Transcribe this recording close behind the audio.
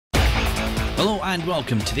Hello and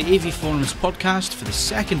welcome to the AVForums podcast for the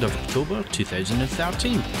 2nd of October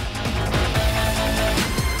 2013.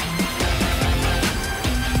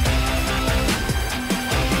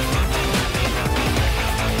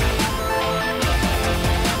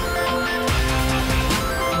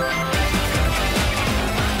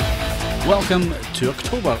 Welcome to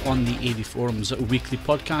October on the AVForums weekly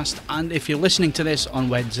podcast, and if you're listening to this on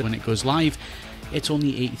Wednesday when it goes live, it's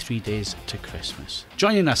only 83 days to Christmas.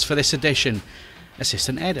 Joining us for this edition,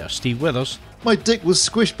 Assistant Editor Steve Withers. My dick was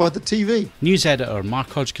squished by the TV. News Editor Mark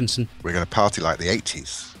Hodgkinson. We're going to party like the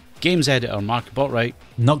 80s. Games Editor Mark Botwright.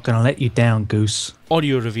 Not going to let you down, Goose.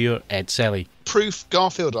 Audio Reviewer Ed Selley. Proof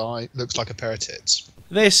Garfield Eye looks like a pair of tits.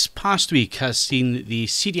 This past week has seen the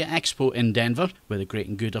CEDIA Expo in Denver, where the great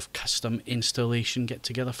and good of custom installation get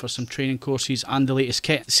together for some training courses and the latest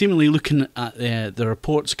kit. Seemingly looking at the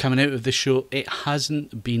reports coming out of the show, it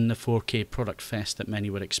hasn't been the 4K product fest that many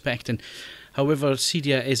were expecting. However,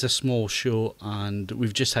 CEDIA is a small show, and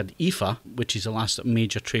we've just had IFA, which is the last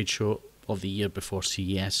major trade show of the year before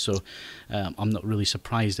CES, so I'm not really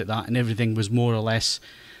surprised at that, and everything was more or less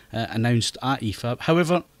announced at IFA.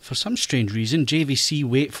 However, for some strange reason, JVC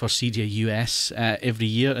wait for CEDIA US every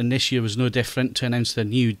year, and this year was no different, to announce their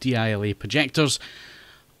new DILA projectors,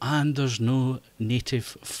 and there's no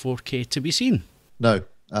native 4K to be seen. No,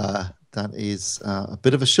 that is a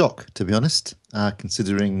bit of a shock, to be honest,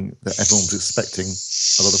 considering that everyone was expecting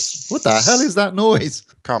a lot of... What the hell is that noise?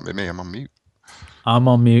 Can't be me, I'm on mute. I'm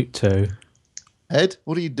on mute too. Ed,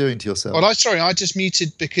 what are you doing to yourself? Well, I just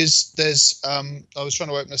muted because there's I was trying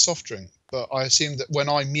to open a soft drink, but I assume that when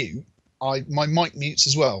I mute, my mic mutes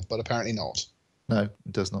as well, but apparently not. No,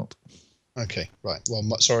 it does not. Okay, right. Well,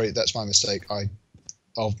 sorry, that's my mistake.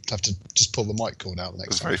 I'll have to just pull the mic cord out the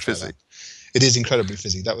next time. It's very fizzy. It is incredibly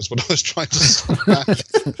fizzy. That was what I was trying to say.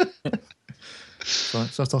 Right,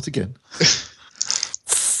 so I'll start again.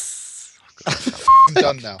 I'm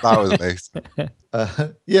done now. That was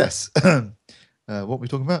me. Yes. What were we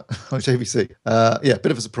talking about? Oh, JVC. Yeah,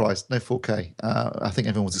 bit of a surprise. No 4K. I think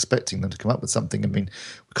everyone was expecting them to come up with something. I mean,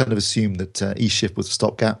 we kind of assumed that eShift was a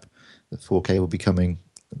stopgap, that 4K will be coming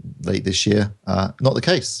late this year. Not the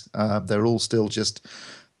case. They're all still just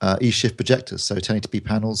eShift projectors, so 1080p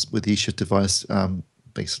panels with the eShift device,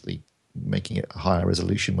 basically making it a higher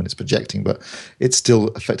resolution when it's projecting, but it's still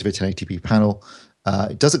effectively a 1080p panel.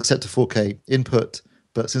 It does accept a 4K input,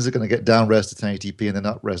 but since they're going to get down res to 1080p and then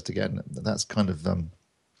up res again, that's kind of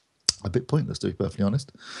a bit pointless, to be perfectly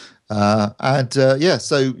honest. Yeah,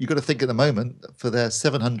 so you've got to think at the moment for their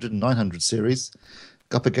 700 and 900 series,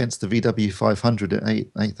 up against the VW500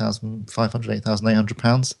 at 8,500, 8,800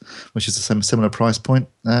 pounds, which is a similar price point.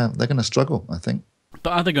 They're going to struggle, I think.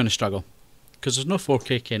 But are they going to struggle? Because there's no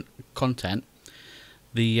 4K content.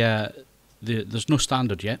 There's no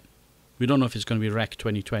standard yet. We don't know if it's going to be Rec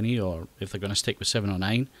 2020 or if they're going to stick with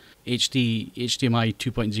 709. HDMI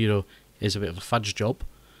 2.0 is a bit of a fudge job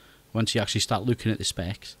once you actually start looking at the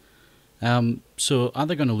specs. So are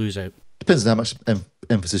they going to lose out? Depends on how much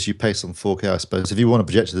emphasis you place on 4K, I suppose. If you want a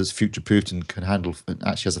projector that's future-proofed and can handle, and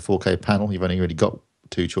actually has a 4K panel, you've only really got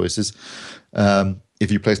two choices.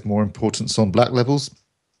 If you place more importance on black levels,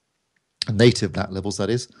 native black levels,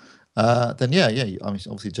 that is, then yeah. I mean,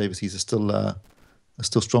 obviously JVCs are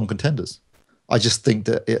still strong contenders. I just think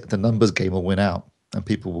that the numbers game will win out, and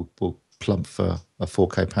people will plump for a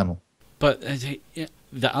 4K panel. But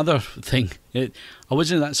the other thing, I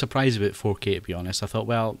wasn't that surprised about 4K, to be honest. I thought,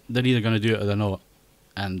 well, they're either going to do it or they're not,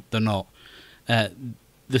 and they're not.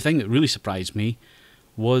 The thing that really surprised me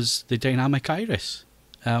was the dynamic iris.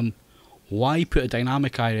 Why put a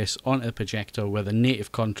dynamic iris onto the projector where the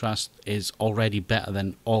native contrast is already better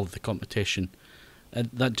than all of the competition?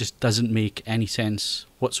 That just doesn't make any sense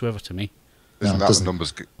whatsoever to me. Isn't that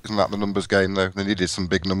the numbers game, though? They needed some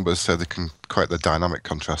big numbers so they can quote the dynamic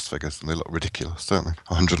contrast figures, and they look ridiculous, don't they?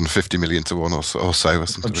 150 million to one or so. Or something I'm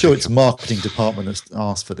sure ridiculous. It's marketing department that's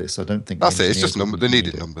asked for this. I don't think that's it. It's just numbers. They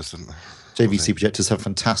needed numbers, didn't they? JVC projectors have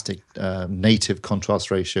fantastic native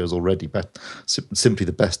contrast ratios already, but simply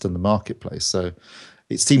the best in the marketplace. So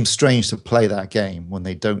it seems strange to play that game when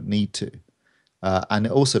they don't need to. And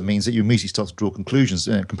it also means that you immediately start to draw conclusions,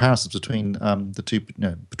 comparisons between the two,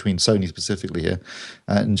 between Sony specifically here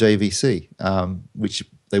and JVC, which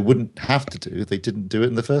they wouldn't have to do if they didn't do it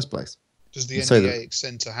in the first place. Does the NDA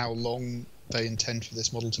extend to how long they intend for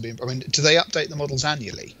this model to be? I mean, do they update the models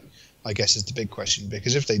annually? I guess is the big question,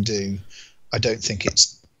 because if they do, I don't think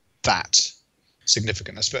it's that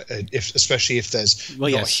significant, especially if there's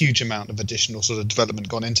not a huge amount of additional sort of development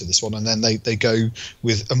gone into this one, and then they go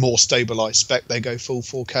with a more stabilized spec. They go full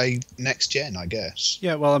 4K next gen, I guess.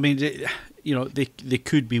 Yeah, well, I mean, they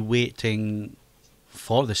could be waiting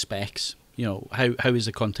for the specs. How is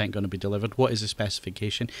the content going to be delivered? What is the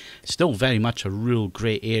specification? It's still very much a real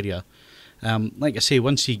grey area. Like I say,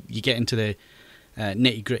 once you get into the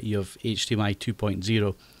nitty gritty of HDMI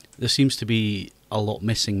 2.0, there seems to be a lot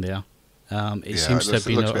missing there. Seems to have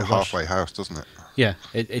been a bit halfway house, doesn't it? Yeah,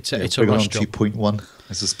 it's a rush job. 2.1,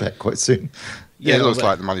 I suspect, quite soon. Yeah, it looks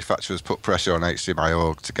like the manufacturers put pressure on HDMI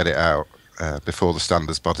org to get it out before the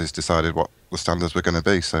standards bodies decided what the standards were going to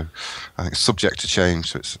be. So I think it's subject to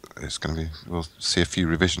change. So it's going to be. We'll see a few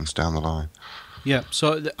revisions down the line. Yeah.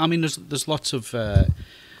 So I mean, there's lots of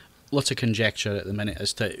conjecture at the minute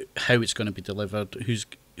as to how it's going to be delivered.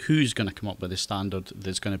 Who's going to come up with a standard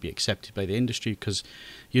that's going to be accepted by the industry? Because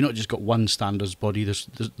you've not just got one standards body.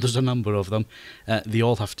 There's a number of them. They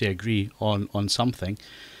all have to agree on something.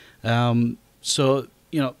 So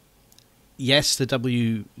yes, the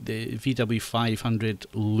VW500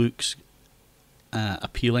 looks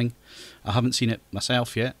appealing. I haven't seen it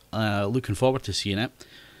myself yet. Looking forward to seeing it.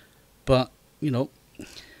 But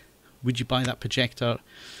would you buy that projector,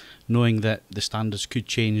 knowing that the standards could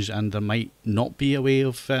change and there might not be a way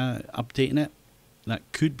of updating it? That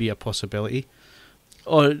could be a possibility.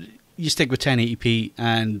 Or you stick with 1080p,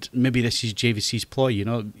 and maybe this is JVC's ploy,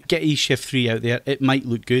 get eShift 3 out there. It might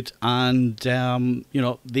look good, and they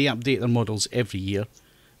update their models every year.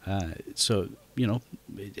 So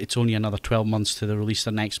it's only another 12 months to the release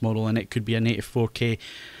their next model, and it could be a native 4K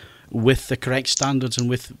with the correct standards and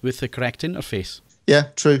with the correct interface. Yeah,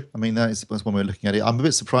 true. I mean, that's one way of looking at it. I'm a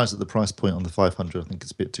bit surprised at the price point on the 500. I think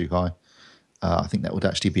it's a bit too high. I think that would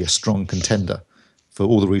actually be a strong contender for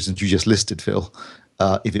all the reasons you just listed, Phil,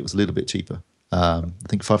 if it was a little bit cheaper. I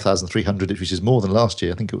think 5,300, which is more than last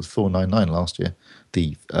year. I think it was 499 last year,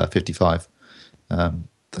 the 55. I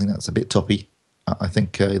think that's a bit toppy. I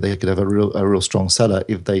think they could have a real strong seller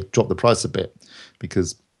if they drop the price a bit,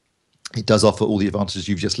 because it does offer all the advantages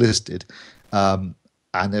you've just listed.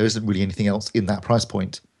 And there isn't really anything else in that price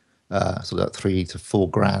point. So that $3,000 to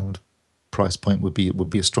 $4,000 price point would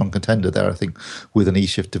be a strong contender there, I think, with an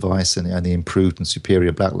eShift device and the improved and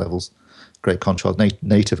superior black levels, great contrast,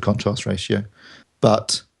 native contrast ratio.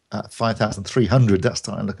 But at 5,300, that's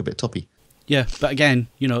starting to look a bit toppy. Yeah, but again,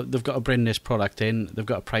 they've got to bring this product in, they've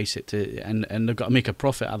got to price it and they've got to make a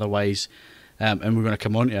profit otherwise. And we're going to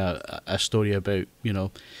come on to a story about,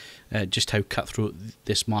 just how cutthroat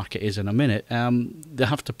this market is in a minute. They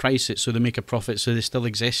have to price it so they make a profit, so they still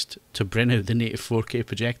exist to bring out the native 4K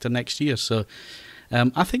projector next year. So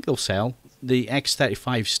I think they'll sell. The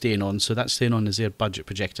X35 staying on, so that's staying on as their budget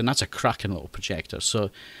projector, and that's a cracking little projector. So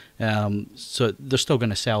they're still going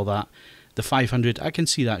to sell that. The 500, I can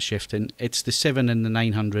see that shifting. It's the 7 and the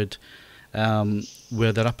 900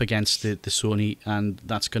 where they're up against the Sony, and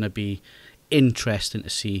that's going to be interesting to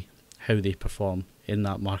see how they perform in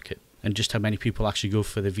that market, and just how many people actually go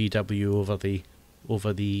for the VW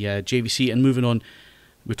over the JVC. And moving on,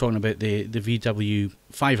 we're talking about the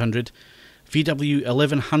VW500.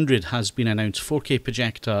 VW1100 has been announced, 4K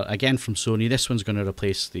projector again from Sony. This one's going to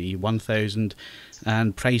replace the 1000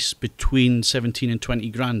 and price between 17 and 20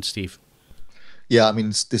 grand, Steve. Yeah, I mean,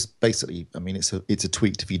 it's a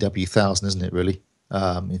tweak to VW1000, isn't it, really?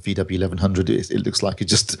 In VW1100, it looks like it's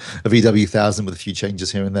just a VW1000 with a few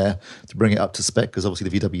changes here and there to bring it up to spec, because obviously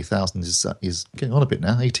the VW1000 is getting on a bit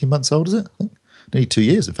now. 18 months old, is it? I think nearly 2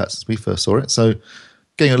 years, in fact, since we first saw it. So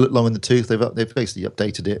getting a little long in the tooth. They've basically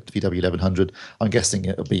updated it to VW1100. I'm guessing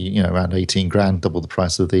it'll be around 18 grand, double the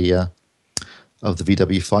price of the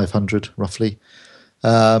VW500 roughly,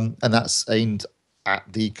 and that's aimed at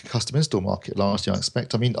the custom install market largely, I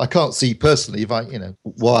expect. I mean, I can't see personally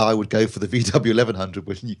why I would go for the VW1100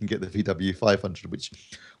 when you can get the VW500, which,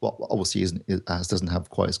 well, obviously doesn't have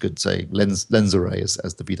quite as good, say, lens array as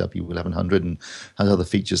the VW1100, and has other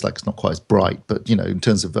features, like it's not quite as bright. But in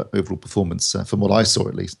terms of overall performance, from what I saw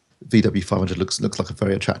at least, VW500 looks like a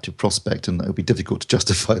very attractive prospect, and it would be difficult to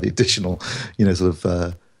justify the additional, sort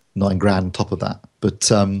of $9 grand top of that. But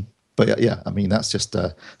yeah, I mean, that's just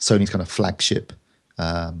Sony's kind of flagship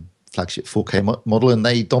 4K model, and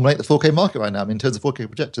they dominate the 4K market right now. I mean, in terms of 4K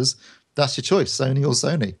projectors, that's your choice, Sony or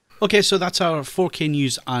Sony. Okay, so that's our 4K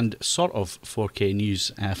news and sort of 4K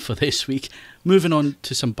news for this week. Moving on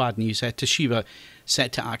to some bad news. Toshiba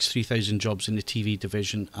set to axe 3,000 jobs in the TV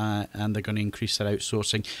division, and they're going to increase their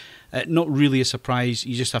outsourcing. Not really a surprise.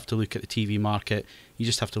 You just have to look at the TV market. You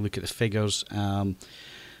just have to look at the figures.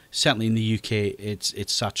 certainly in the UK,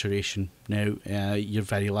 it's saturation now. You're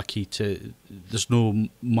very lucky to. There's no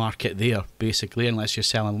market there basically, unless you're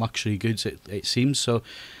selling luxury goods. It seems so.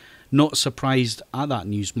 Not surprised at that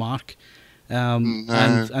news, Mark. No.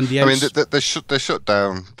 And the I mean, they shut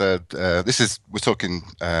down. We're talking.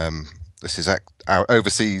 This is our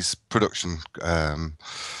overseas production.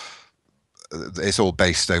 It's all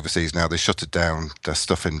based overseas now. They shuttered down their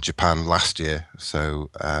stuff in Japan last year,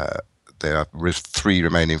 so there are 3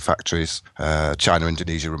 remaining factories: China,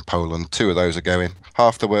 Indonesia, and Poland. 2 of those are going.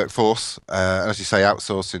 Half the workforce, as you say,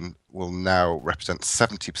 outsourcing will now represent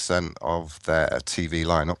 70% of their TV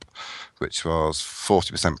lineup, which was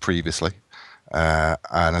 40% previously.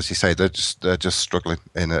 And as you say, they're just struggling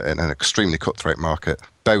in an extremely cutthroat market,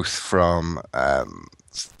 both from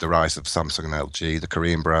the rise of Samsung and LG, the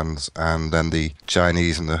Korean brands, and then the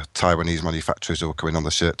Chinese and the Taiwanese manufacturers who are coming on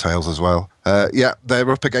the shirt tails as well. Yeah, they're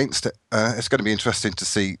up against it. It's going to be interesting to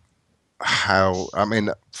see how. I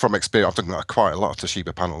mean, from experience, I've done quite a lot of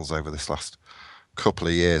Toshiba panels over this last couple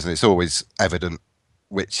of years, and it's always evident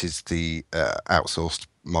which is the outsourced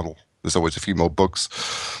model. There's always a few more bugs,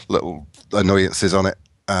 little annoyances on it.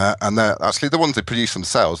 And they're actually the ones they produce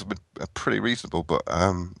themselves are pretty reasonable. But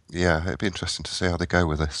yeah, it'd be interesting to see how they go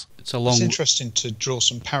with this. It's interesting to draw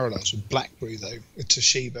some parallels with BlackBerry, though, with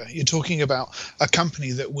Toshiba. You're talking about a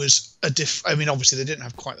company that was I mean, obviously they didn't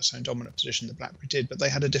have quite the same dominant position that BlackBerry did, but they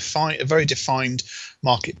had a very defined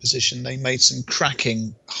market position. They made some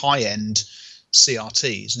cracking high-end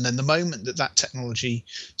CRTs, and then the moment that technology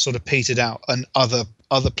sort of petered out and other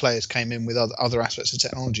players came in with other aspects of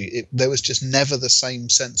technology, there was just never the same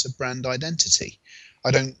sense of brand identity.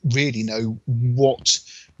 I don't really know what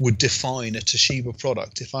would define a Toshiba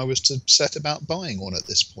product if I was to set about buying one at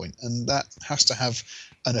this point, and that has to have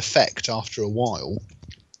an effect after a while.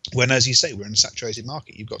 When, as you say, we're in a saturated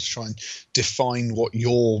market, you've got to try and define what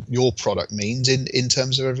your product means in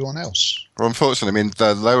terms of everyone else. Well, unfortunately, I mean,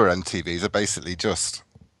 the lower end TVs are basically just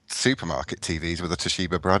supermarket TVs with a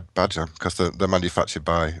Toshiba badge on, because they're manufactured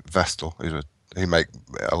by Vestel, who make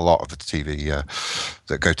a lot of the TV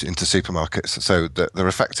that go into supermarkets. So they're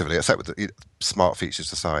effectively, except with the smart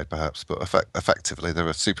features aside, perhaps, but effectively they're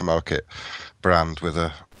a supermarket brand with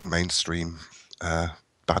a mainstream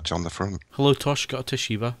badge on the front. Hello, Tosh, got a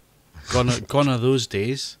Toshiba. Gone are those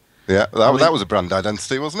days. Yeah, that was a brand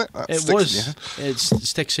identity, wasn't it? It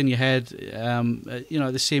sticks in your head. You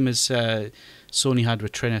know, the same as Sony had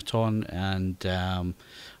with Triniton, and I'm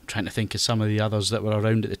trying to think of some of the others that were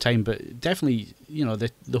around at the time. But definitely, you know,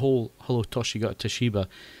 the whole Hello Tosh, you got a Toshiba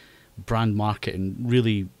brand marketing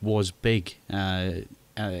really was big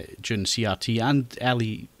during CRT and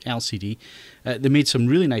early LCD. They made some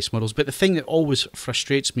really nice models, but the thing that always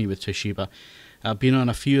frustrates me with Toshiba, I've been on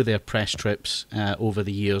a few of their press trips over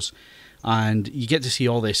the years, and you get to see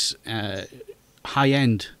all this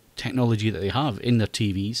high-end technology that they have in their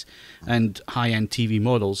TVs and high-end TV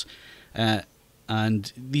models,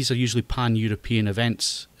 and these are usually pan-European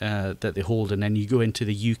events that they hold, and then you go into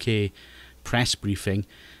the UK press briefing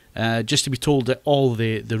just to be told that all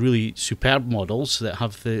the really superb models that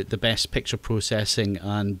have the best picture processing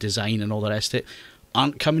and design and all the rest of it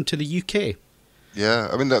aren't coming to the UK. Yeah,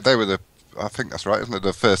 I mean, they were I think that's right, isn't it?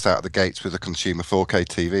 The first out of the gates with a consumer 4K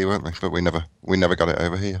TV, weren't they? But we never got it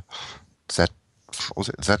over here. What was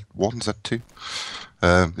it Z1, Z2?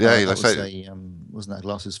 Yeah, let's say wasn't that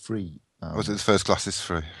glasses free? Was it the first glasses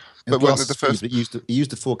free? But wasn't it the first? But it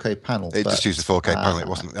used a 4K panel. It just used a 4K panel. It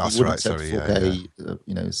wasn't. That's right. Sorry.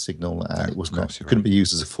 4K, signal, and it wasn't. It couldn't be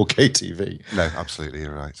used as a 4K TV. No, absolutely,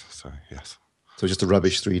 you're right. Sorry. Yes. So just a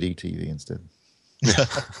rubbish 3D TV instead. Yeah.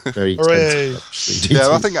 Very expensive. 3D yeah,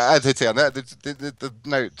 TV. I think I'd hit it on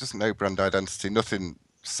that. Just no brand identity. Nothing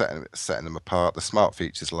setting them apart. The smart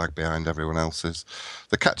features lag behind everyone else's.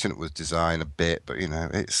 They're catching up with design a bit, but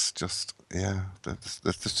it's just there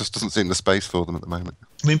just doesn't seem the space for them at the moment.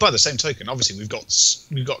 I mean, by the same token, obviously we've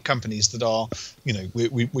got companies that are,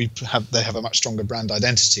 they have a much stronger brand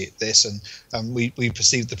identity at this, and we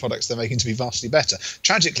perceive the products they're making to be vastly better.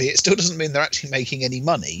 Tragically, it still doesn't mean they're actually making any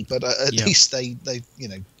money, but at least they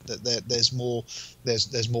there's more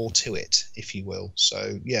to it, if you will.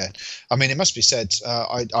 So yeah, I mean, it must be said,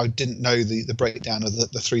 I didn't know the breakdown of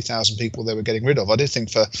the 3,000 people they were getting rid of. I did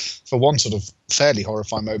think for one sort of fairly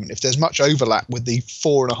horrifying moment, if there's much overlap with the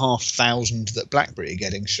 4,500 that BlackBerry are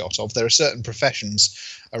getting shot of, there are certain professions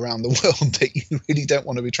around the world that you really don't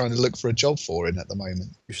want to be trying to look for a job for at the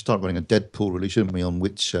moment. We should start running a Deadpool, really, shouldn't we, on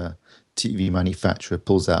which TV manufacturer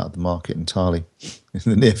pulls out of the market entirely in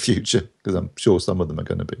the near future, because I'm sure some of them are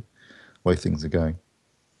going to be the way things are going.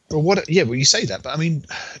 Well, well, you say that, but I mean,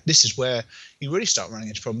 this is where you really start running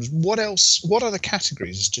into problems. What else? What other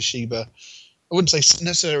categories is Toshiba? I wouldn't say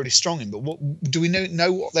necessarily strong in, but what do we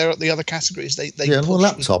know what the other categories they yeah, well,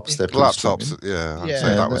 push laptops they're pretty strong in. Laptops, yeah, I'd Yeah.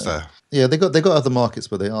 say that was there. Yeah, they got other markets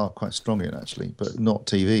where they are quite strong in actually, but not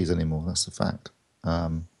TVs anymore. That's the fact.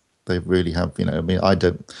 They really have. I mean,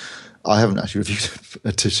 I haven't actually reviewed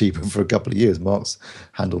a Toshiba for a couple of years. Mark's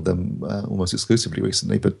handled them almost exclusively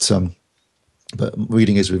recently, but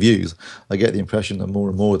reading his reviews, I get the impression that more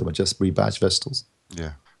and more of them are just rebadged Vestals.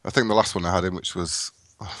 Yeah, I think the last one I had in, which was,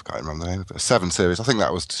 I can't remember the name, but a 7 Series. I think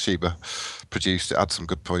that was Toshiba produced. It had some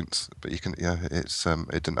good points, but it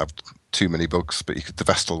didn't have too many bugs. But the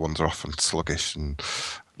Vestal ones are often sluggish and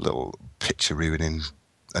little picture ruining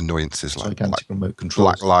annoyances like Gigantic remote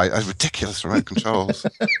controls. black light, ridiculous remote controls.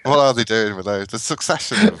 What are they doing with those? The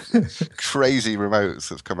succession of crazy remotes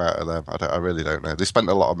that's come out of them. I really don't know. They spent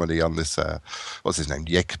a lot of money on this. What's his name?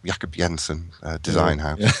 Jakob Jensen design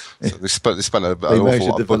house. Yeah. So they spent an They awful managed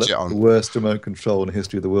to lot of develop budget the on. worst remote control in the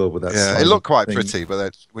history of the world with that. Yeah, it looked quite thing. pretty,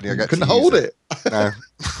 but when you get Couldn't to hold use it. No.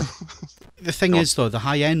 The thing is, though, the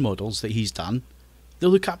high-end models that he's done, they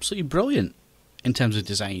look absolutely brilliant in terms of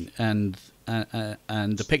design and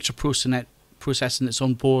the picture processing that's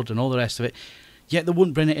on board and all the rest of it. Yet they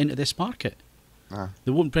won't bring it into this market. No.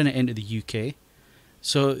 They won't bring it into the UK.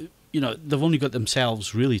 So they've only got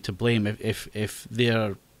themselves really to blame if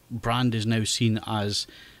their brand is now seen as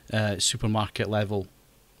supermarket level,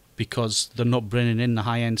 because they're not bringing in the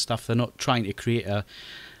high-end stuff. They're not trying to create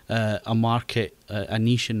a market, a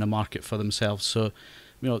niche in the market for themselves. So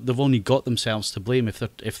they've only got themselves to blame if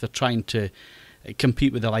they're trying to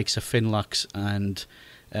compete with the likes of Finlux and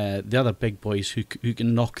the other big boys who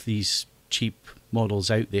can knock these cheap models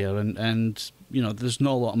out there, and there's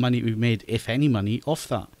not a lot of money to be made, if any money, off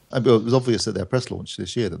that. It was obvious at their press launch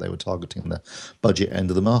this year that they were targeting the budget end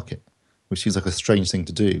of the market, which seems like a strange thing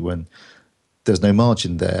to do when there's no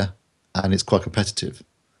margin there and it's quite competitive.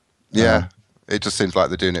 Yeah. It just seems like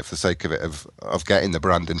they're doing it for the sake of it, of getting the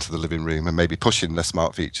brand into the living room and maybe pushing their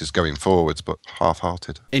smart features going forwards, but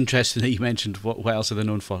half-hearted. Interesting that you mentioned what else are they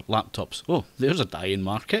known for? Laptops. Oh, there's a dying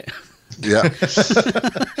market. Yeah.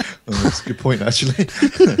 Well, that's a good point, actually.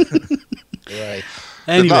 Right.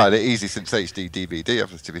 Anyway. They've not had it easy since HD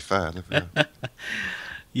DVD, to be fair.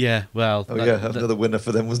 Yeah, well. Another winner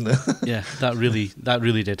for them, wasn't it? Yeah, that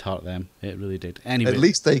really did hurt them. It really did. Anyway. At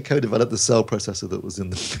least they co-developed the cell processor that was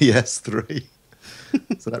in the PS3.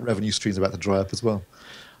 So that revenue stream's about to dry up as well.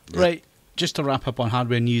 Right, just to wrap up on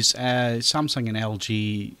hardware news, Samsung and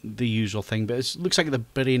LG, the usual thing, but it looks like they're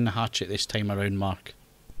burying the hatchet this time around, Mark.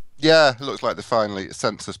 Yeah, it looks like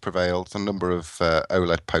census prevailed. A number of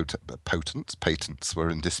OLED patents were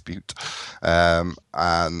in dispute.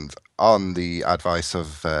 And on the advice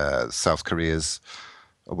of South Korea's,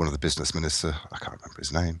 one of the business ministers, I can't remember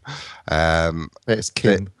his name. It's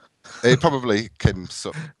Kim. Probably Kim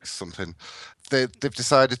something. They've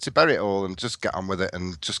decided to bury it all and just get on with it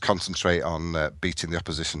and just concentrate on beating the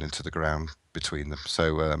opposition into the ground between them.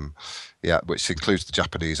 So, which includes the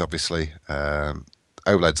Japanese, obviously.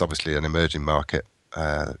 OLED's obviously an emerging market.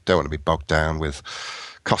 Don't want to be bogged down with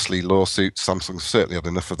costly lawsuits. Samsung's certainly had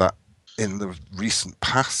enough of that in the recent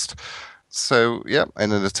past. So,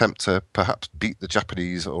 in an attempt to perhaps beat the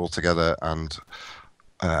Japanese altogether and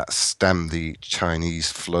stem the Chinese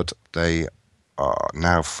flood, they are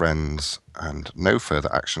now friends, and no further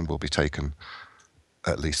action will be taken,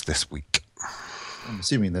 at least this week. I'm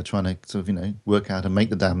assuming they're trying to sort of, work out and make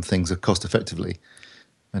the damn things cost effectively.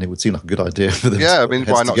 And it would seem like a good idea for them. Yeah, I mean,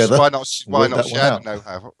 why not share the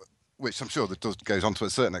know-how, which I'm sure that goes on to a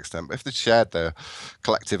certain extent. But if they shared their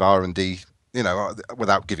collective R&D,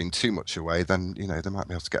 without giving too much away, then they might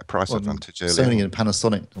be able to get a price advantage early. Sony and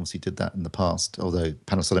Panasonic obviously did that in the past, although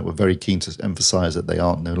Panasonic were very keen to emphasise that they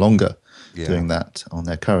aren't no longer doing that on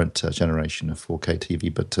their current generation of 4K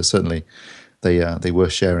TV. But certainly, they were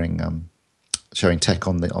sharing tech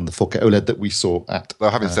on the 4K OLED that we saw at.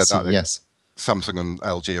 Well, having said that, yes. Samsung and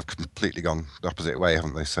LG have completely gone the opposite way,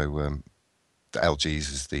 haven't they? So the LG's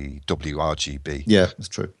is the WRGB. Yeah, that's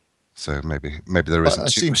true. So maybe there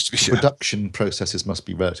isn't too much to be shared. Production processes must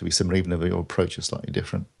be relatively similar, even though your approach is slightly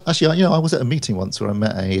different. Actually, I was at a meeting once where I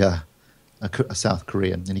met a South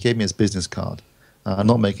Korean, and he gave me his business card. I'm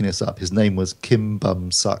not making this up. His name was Kim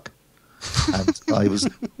Bum Suck, and I was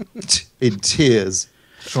in tears,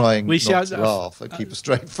 trying not to laugh and keep a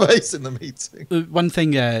straight face in the meeting. One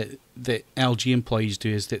thing that LG employees do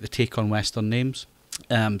is that they take on Western names.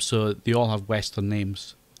 So they all have Western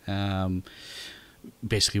names.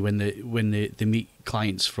 basically when they meet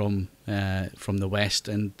clients from the West,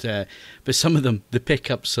 and but some of them they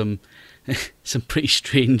pick up some pretty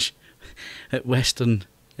strange Western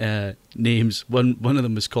names. One of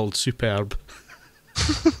them was called Superb.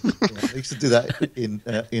 I used to do that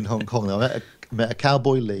in Hong Kong. I met a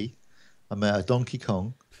Cowboy Lee. I met a Donkey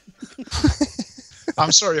Kong.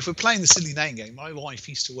 I'm sorry, if we're playing the silly name game, my wife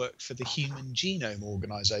used to work for the Human Genome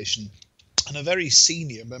Organization, and a very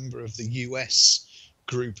senior member of the US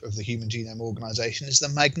group of the Human Genome Organization is the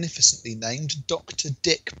magnificently named Dr.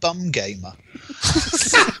 Dick Bumgamer.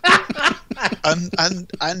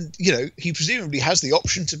 and you know, he presumably has the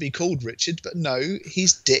option to be called Richard, but no,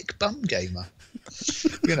 he's Dick Bumgamer.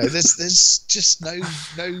 You know, there's just no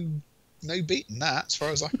beating that as far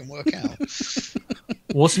as I can work out.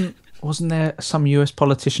 Wasn't there some US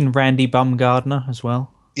politician, Randy Bumgardner, as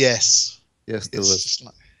well? Yes. Yes, there was.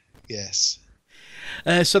 Yes.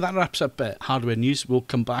 So that wraps up hardware news. We'll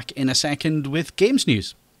come back in a second with games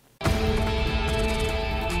news.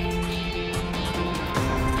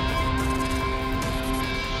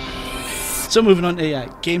 So moving on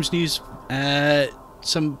to games news.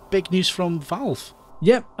 Some big news from Valve.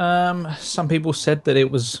 Yep. Some people said that it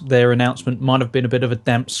was their announcement might have been a bit of a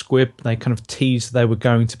damp squib. They kind of teased they were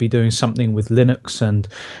going to be doing something with Linux and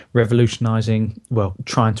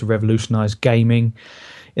trying to revolutionize gaming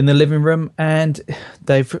in the living room. And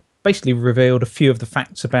they've basically revealed a few of the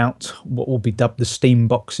facts about what will be dubbed the Steam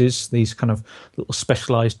boxes, these kind of little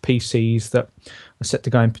specialized PCs that are set to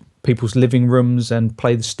go in people's living rooms and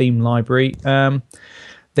play the Steam library.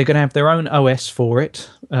 They're going to have their own OS for it.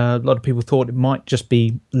 A lot of people thought it might just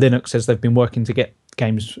be Linux, as they've been working to get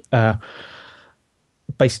games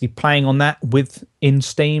basically playing on that in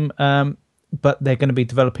Steam. But they're going to be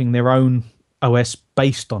developing their own OS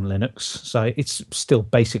based on Linux. So it's still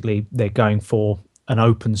basically they're going for an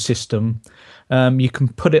open system. You can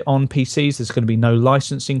put it on PCs. There's going to be no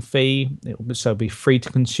licensing fee. It'll be free to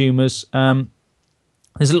consumers.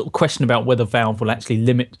 There's a little question about whether Valve will actually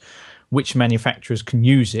limit which manufacturers can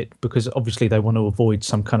use it, because obviously they want to avoid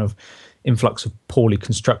some kind of influx of poorly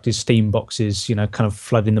constructed Steam boxes, you know, kind of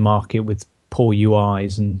flooding the market with poor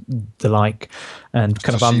UIs and the like, and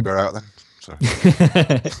kind Toshiba out then. Sorry.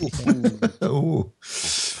 Oh,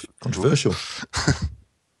 controversial.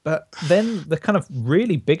 But then the kind of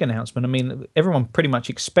really big announcement, I mean, everyone pretty much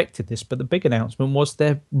expected this, but the big announcement was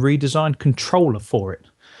their redesigned controller for it,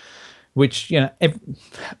 which, you know,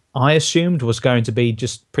 I assumed was going to be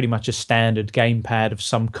just pretty much a standard gamepad of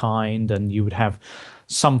some kind, and you would have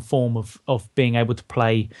some form of being able to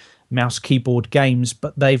play mouse keyboard games.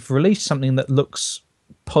 But they've released something that looks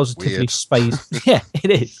positively weird. Space. Yeah,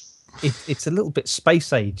 it is. It's a little bit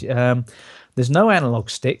space age. There's no analog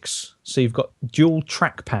sticks, so you've got dual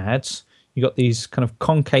track pads. You've got these kind of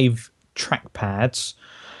concave track pads,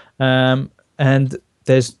 and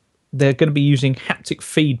they're going to be using haptic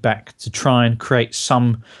feedback to try and create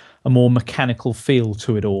a more mechanical feel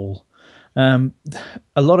to it all. A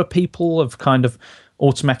lot of people have kind of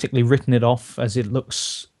automatically written it off as it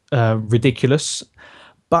looks ridiculous.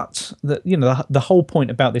 But the whole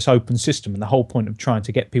point about this open system and the whole point of trying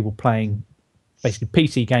to get people playing basically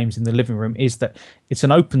PC games in the living room is that it's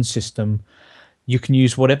an open system. You can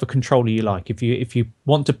use whatever controller you like. If you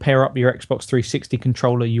want to pair up your Xbox 360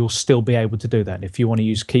 controller, you'll still be able to do that. If you want to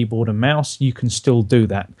use keyboard and mouse, you can still do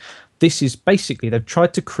that. This is basically, they've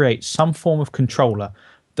tried to create some form of controller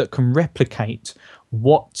that can replicate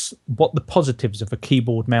what the positives of a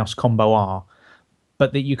keyboard mouse combo are,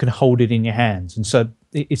 but that you can hold it in your hands. And so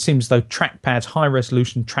it seems though trackpads, high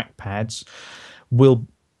resolution trackpads,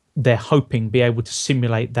 they're hoping be able to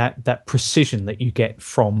simulate that precision that you get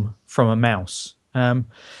from a mouse.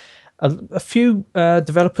 A few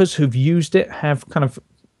developers who've used it have kind of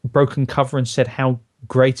broken cover and said how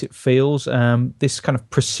great it feels. This kind of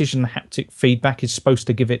precision haptic feedback is supposed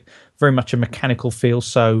to give it very much a mechanical feel.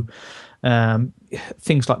 So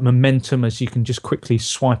things like momentum, as you can just quickly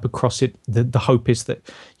swipe across it, the hope is that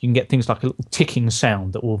you can get things like a little ticking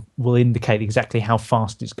sound that will indicate exactly how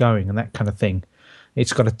fast it's going and that kind of thing.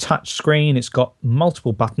 It's got a touch screen. It's got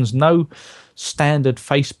multiple buttons. No standard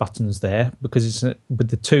face buttons there, because with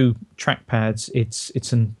the two trackpads, it's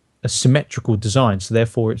a symmetrical design. So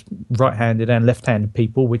therefore, it's right-handed and left-handed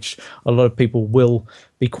people, which a lot of people will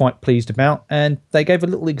be quite pleased about. And they gave a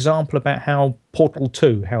little example about how Portal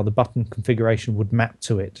 2, how the button configuration would map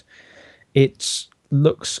to it. It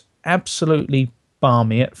looks absolutely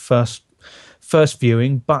balmy at first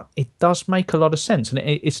viewing, but it does make a lot of sense, and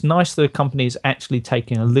it's nice that a company is actually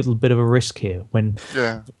taking a little bit of a risk here. When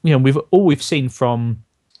we've seen from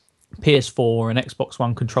PS4 and Xbox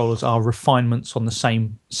One controllers are refinements on the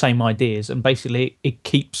same ideas, and basically it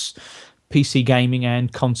keeps PC gaming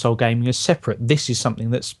and console gaming as separate. This is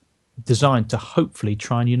something that's designed to hopefully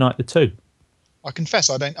try and unite the two. I confess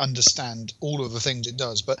I don't understand all of the things it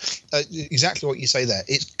does, but exactly what you say there.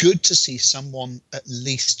 It's good to see someone at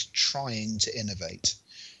least trying to innovate.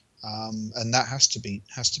 And that has to be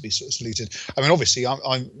sort of saluted. I mean, obviously,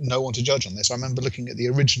 I'm no one to judge on this. I remember looking at the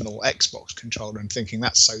original Xbox controller and thinking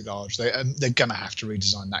that's so large. They're going to have to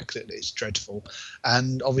redesign that because it's dreadful.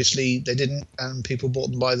 And obviously, they didn't, and people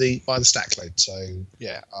bought them by the stack load. So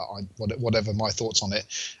yeah, whatever my thoughts on it,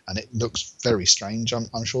 and it looks very strange. I'm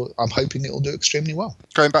hoping it will do extremely well.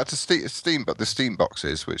 Going back to Steam, but the Steam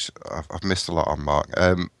boxes, which I've missed a lot on, Mark.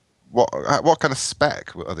 What kind of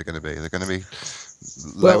spec are they going to be? Are they going to be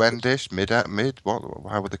low-endish, mid? What?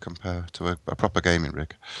 How would they compare to a proper gaming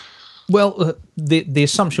rig? Well, the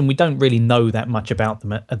assumption, we don't really know that much about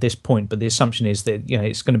them at this point, but the assumption is that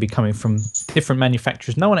it's going to be coming from different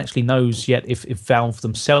manufacturers. No one actually knows yet if Valve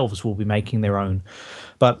themselves will be making their own,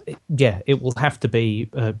 but yeah, it will have to be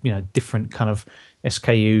different kind of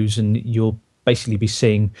SKUs, and you'll basically be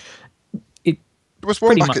seeing. There was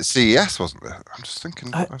one back at CES, wasn't there? I'm just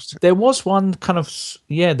thinking. There was one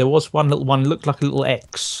there was one little one, looked like a little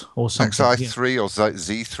X or something. XI3 or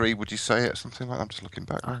Z3, would you say it? Something like that. I'm just looking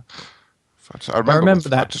back now. I remember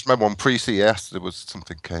that. I just remember on pre-CES there was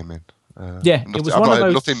something came in. It was one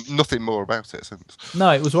of those. Nothing more about it since.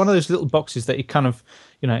 No, it was one of those little boxes that it kind of,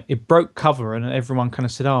 it broke cover, and everyone kind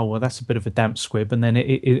of said, "Oh, well, that's a bit of a damp squib," and then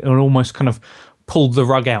it almost kind of pulled the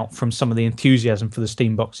rug out from some of the enthusiasm for the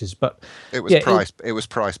Steam boxes. But it was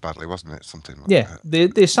priced badly, wasn't it? Something like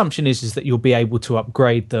that. The assumption is that you'll be able to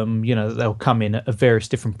upgrade them. That they'll come in at various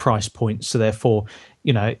different price points. So therefore,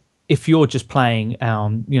 if you're just playing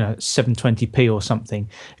 720p or something,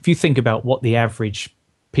 if you think about what the average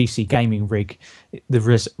PC gaming rig,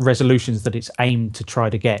 the resolutions that it's aimed to try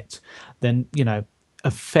to get, then a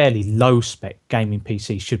fairly low spec gaming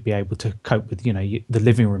PC should be able to cope with the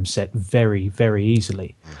living room set very, very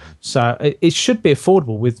easily. So it should be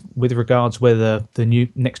affordable with regards whether the new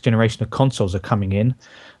next generation of consoles are coming in,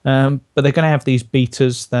 but they're going to have these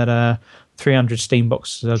betas that 300 Steam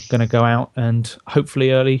boxes are going to go out, and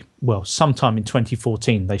hopefully sometime in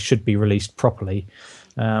 2014 they should be released properly.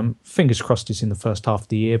 Fingers crossed it's in the first half of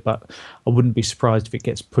the year, but I wouldn't be surprised if it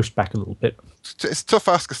gets pushed back a little bit. It's a tough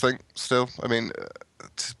ask, I think, still. I mean,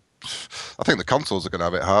 I think the consoles are going to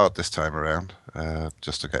have it hard this time around,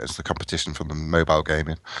 just to get into the competition from the mobile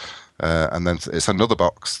gaming. And then it's another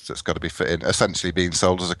box that's got to be fitting, essentially being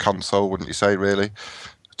sold as a console, wouldn't you say, really?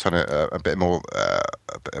 Trying to a bit more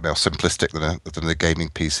simplistic than the gaming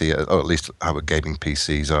PC, or at least how gaming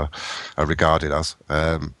PCs are regarded as.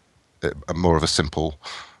 More of a simple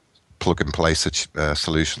plug-and-play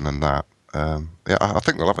solution than that. I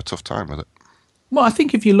think they'll have a tough time with it. Well, I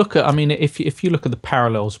think if you look at, if you look at the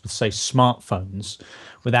parallels with, say, smartphones,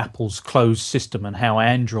 with Apple's closed system and how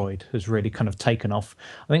Android has really kind of taken off,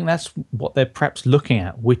 I think that's what they're perhaps looking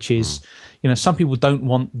at, which is, some people don't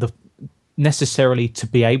want necessarily to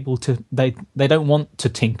be able to, they don't want to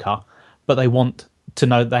tinker, but they want to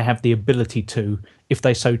know they have the ability to, if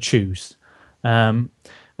they so choose.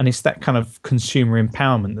 And it's that kind of consumer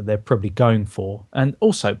empowerment that they're probably going for. And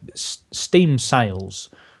also, Steam sales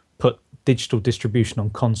put digital distribution on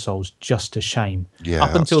consoles just to shame.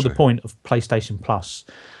 Up until the point of PlayStation Plus,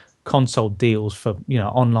 console deals for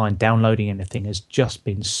online downloading anything has just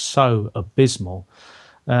been so abysmal.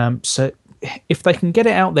 So if they can get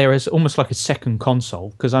it out there as almost like a second console,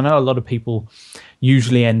 because I know a lot of people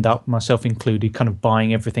usually end up, myself included, kind of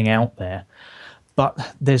buying everything out there.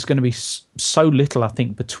 But there's going to be so little, I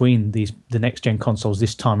think, between the next gen consoles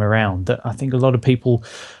this time around, that I think a lot of people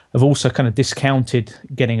have also kind of discounted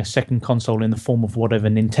getting a second console in the form of whatever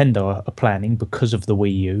Nintendo are planning because of the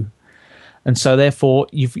Wii U. And so therefore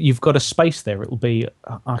you've got a space there. It'll be,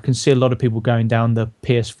 I can see a lot of people going down the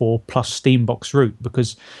PS4 plus Steambox route,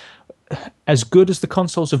 because as good as the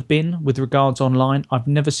consoles have been with regards online, I've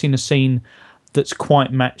never seen a scene that's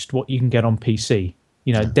quite matched what you can get on PC.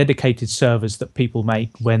 Dedicated servers that people make,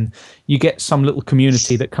 when you get some little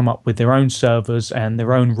community that come up with their own servers and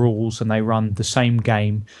their own rules and they run the same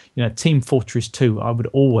game. Team Fortress 2, I would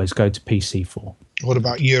always go to PC for. What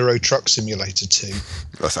about Euro Truck Simulator 2?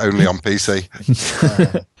 That's only on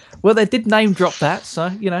PC. Well, they did name drop that, so,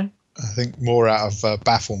 I think more out of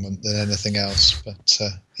bafflement than anything else, but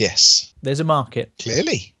yes. There's a market.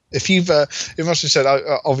 Clearly. If you've, it must have said.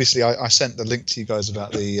 Obviously, I sent the link to you guys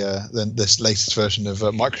about this latest version of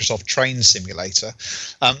Microsoft Train Simulator.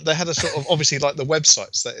 They had a sort of obviously like the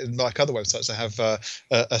websites that, like other websites, they have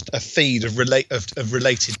a feed of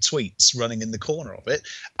related tweets running in the corner of it,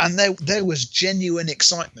 and there was genuine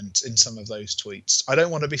excitement in some of those tweets. I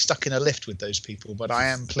don't want to be stuck in a lift with those people, but I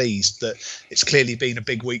am pleased that it's clearly been a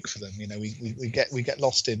big week for them. You know, we get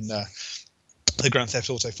lost in the Grand Theft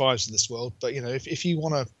Auto 5s of this world, but you know, if you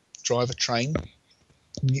want to drive a train,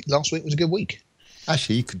 last week was a good week.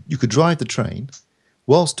 Actually, you could drive the train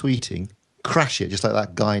whilst tweeting, crash it just like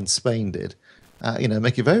that guy in Spain did. You know,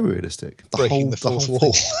 make it very realistic. Breaking the fourth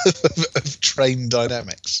wall of train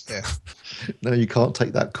dynamics. Yeah. No, you can't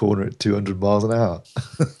take that corner at 200 miles an hour.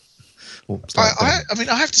 I mean,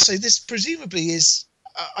 I have to say, this presumably is.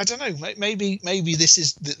 I don't know. Maybe this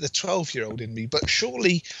is the 12-year-old in me, but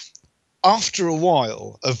surely after a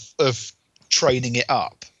while of training it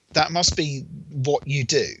up, that must be what you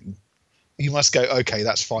do. You must go, okay,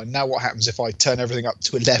 that's fine. Now what happens if I turn everything up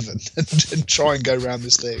to 11 and try and go around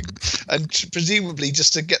this thing? And presumably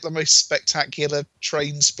just to get the most spectacular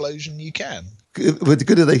train explosion you can. Would the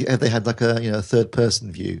good if they had like a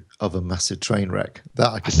third-person view of a massive train wreck? That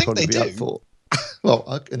I could probably be up for.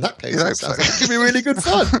 Well, in that case, it sounds like it could be really good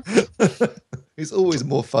fun. It's always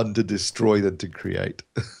more fun to destroy than to create.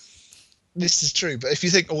 This is true, but if you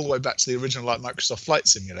think all the way back to the original like Microsoft flight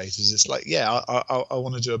simulators, it's like, yeah, I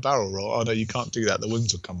want to do a barrel roll. Oh no, you can't do that. The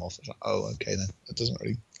wings will come off. It's like, oh, okay then. It doesn't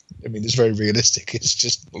really. I mean, it's very realistic. It's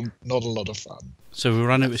just not a lot of fun. So we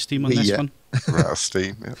ran out of steam on this one. We're out of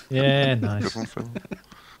steam. Yeah, yeah, nice. Good one, Phil.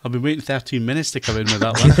 I've been waiting 13 minutes to come in with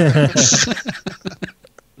that one.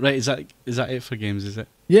 Right, is that it for games? Is it?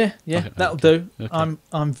 Yeah, Okay, that'll okay. do. Okay.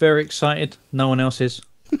 I'm very excited. No one else is.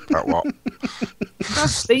 About what? That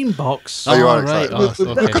Steam box. Oh, you are right. excited.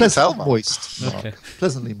 Oh, We're okay. pleasantly moist. Okay.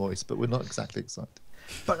 Pleasantly moist, but we're not exactly excited.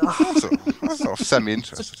 But I'm sort of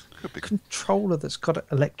semi-interested. Could be controller that's got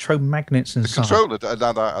electromagnets the inside. controller.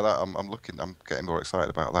 I'm getting more excited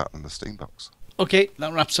about that than the Steam box. Okay,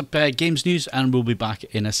 that wraps up games news, and we'll be back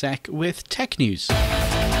in a sec with tech news.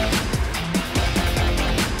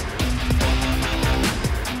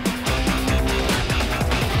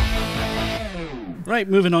 Right,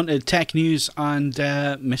 moving on to tech news, and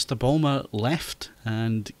Mr. Ballmer left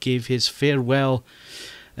and gave his farewell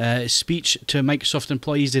speech to Microsoft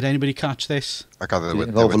employees. Did anybody catch this? I gather It there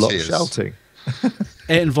involved were a lot tears. of shouting.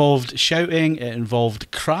 It involved shouting, it involved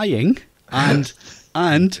crying, and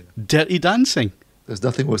dirty dancing. There's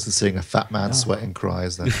nothing worse than seeing a fat man sweat and cry,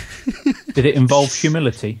 is there? Did it involve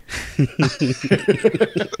humility?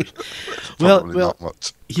 Probably well, not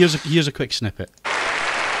much. here's a quick snippet.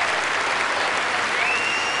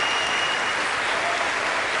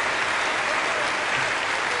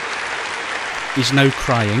 He's now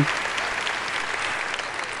crying.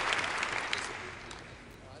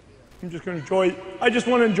 I'm just going to enjoy. I just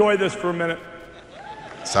want to enjoy this for a minute.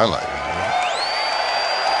 Sound like it.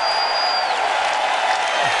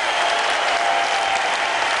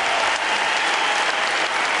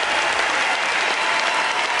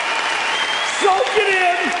 Soak it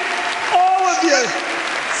in, all of you.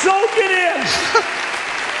 Soak it in.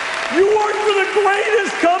 You work for the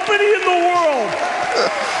greatest company in the world.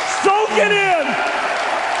 Soak it in.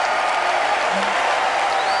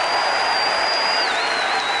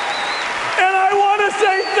 And I want to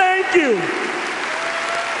say thank you.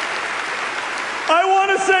 I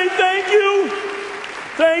want to say thank you.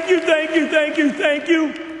 Thank you, thank you, thank you, thank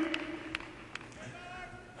you.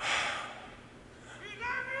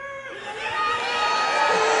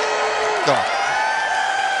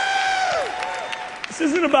 This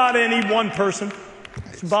isn't about any one person.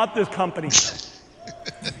 It's about this company.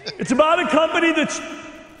 It's about a company that's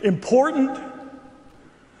important,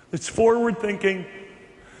 that's forward-thinking,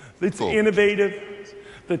 that's innovative,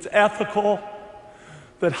 that's ethical,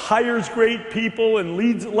 that hires great people and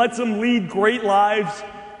lets them lead great lives,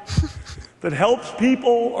 that helps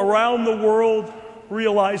people around the world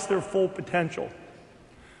realize their full potential.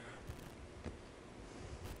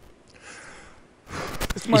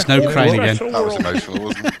 He's now crying again. That was emotional,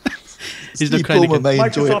 wasn't it? He's now Steve crying Ballmer again. may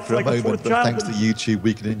enjoy it Microsoft's for a like a moment, fourth but child. thanks to YouTube,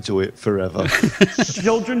 we can enjoy it forever.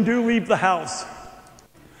 Children do leave the house.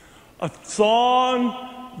 A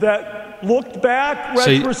song that looked back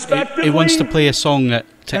So retrospectively. he wants to play a song to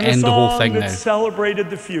and end a the whole song thing that now. celebrated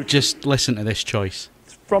the future. Just listen to this choice.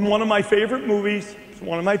 From one of my favorite movies, it's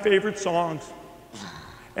one of my favorite songs.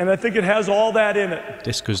 And I think it has all that in it.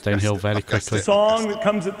 This goes downhill very quickly. A song that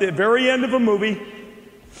comes at the very end of a movie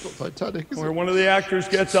Titanic, where one of the actors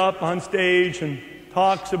gets up on stage and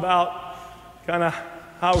talks about kind of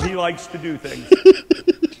how he likes to do things.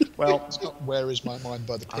 Well, It's not Where Is My Mind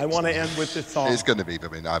by the I want to end with this song. It's going to be. I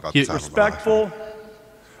mean, I've had You- time of my life. Respectful.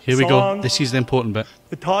 Here we go. Song. This is the important bit.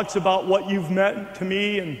 It talks about what you've meant to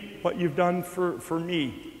me and what you've done for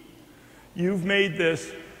me. You've made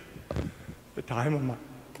this the time of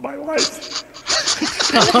my life.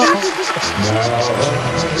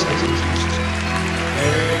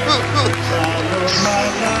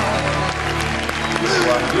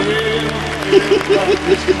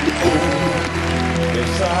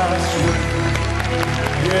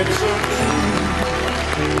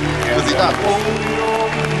 Was he done?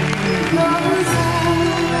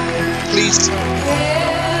 Please. Like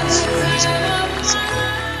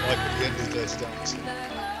at the end of Dirty Dancing.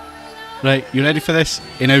 Right, you ready for this?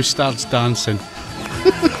 He now starts dancing.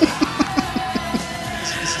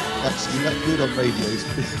 Actually, not good on radios.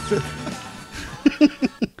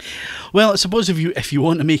 Well, I suppose if you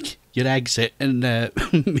want to make your exit and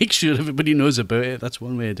make sure everybody knows about it, that's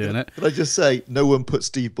one way of doing it. Can I just say, no one put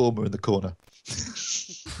Steve Ballmer in the corner.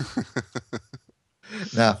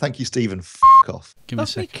 Now, thank you, Stephen. F off. Give me a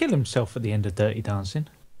Doesn't he sec. kill himself at the end of Dirty Dancing?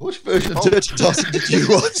 Which version of Dirty Dancing did you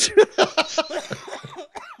watch?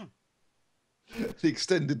 The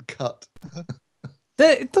extended cut.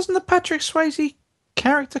 Doesn't the Patrick Swayze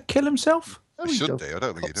character kill himself? Oh, He should does. do. I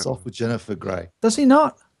don't think he Pops does. off with Jennifer Grey. Does he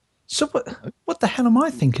not? So what the hell am I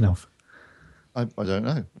thinking of? I don't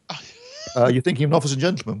know. You're thinking of Officer and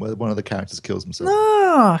Gentleman, where one of the characters kills himself. No,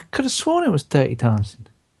 I could have sworn it was Dirty Dancing.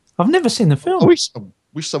 I've never seen the film. I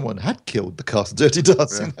wish someone had killed the cast of Dirty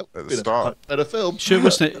Dancing. Yeah, That would at have the been start. a much better film. Sure it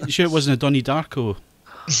wasn't a Donnie Darko.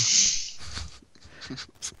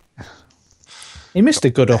 He missed a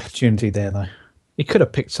good opportunity there, though. He could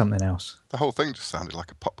have picked something else. The whole thing just sounded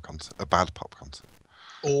like a pop concert, a bad pop concert.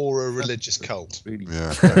 Or a religious cult. Really.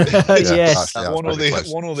 Yeah. Yes. Actually, One or pretty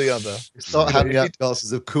close. the other. Start handing out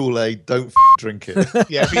glasses of Kool-Aid. Don't drink it.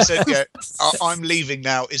 Yeah, if he said, yeah, I'm leaving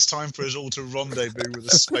now. It's time for us all to rendezvous with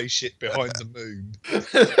a spaceship behind the moon.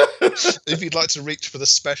 If you'd like to reach for the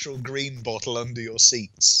special green bottle under your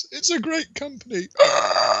seats, it's a great company.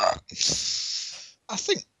 I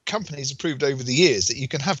think companies have proved over the years that you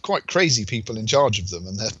can have quite crazy people in charge of them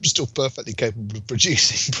and they're still perfectly capable of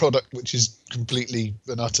producing product which is completely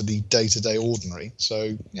and utterly day-to-day ordinary.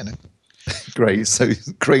 So, you know. Great. So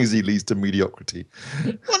crazy leads to mediocrity.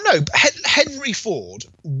 Well, no, Henry Ford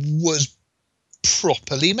was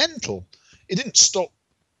properly mental. It didn't stop,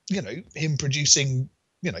 him producing,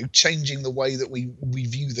 changing the way that we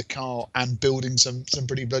view the car and building some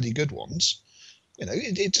pretty bloody good ones.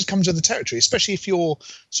 It just comes with the territory, especially if you're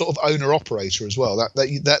sort of owner operator as well.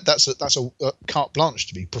 That's a carte blanche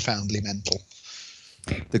to be profoundly mental.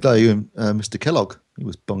 The guy who, Mr. Kellogg, he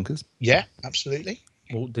was bonkers. Yeah, absolutely.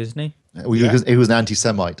 Walt Disney. Well, he was an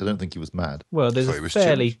anti-Semite. I don't think he was mad. Well, there's thought he a was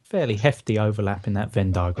fairly hefty overlap in that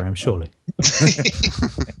Venn diagram, surely.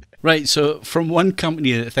 Right, so from one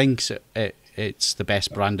company that thinks it's the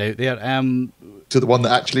best brand out there, To the one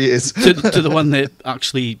that actually is. to the one that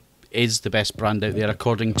actually is the best brand out there,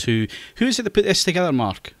 according to... Who is it that put this together,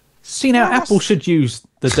 Mark? See, now Apple should use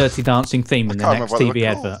the Dirty Dancing theme in the can't next remember what TV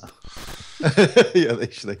they were advert. Yeah, they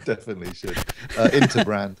definitely should.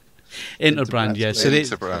 Interbrand. Interbrand, yeah. So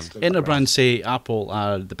Interbrand. Interbrand say Apple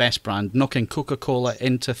are the best brand, knocking Coca-Cola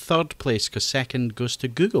into third place because second goes to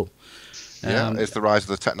Google. Yeah, it's the rise of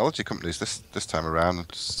the technology companies this time around,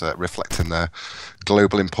 just reflecting their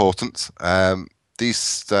global importance.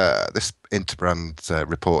 This Interbrand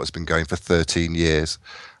report has been going for 13 years.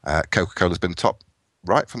 Coca-Cola's been top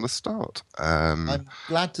right from the start. I'm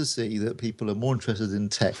glad to see that people are more interested in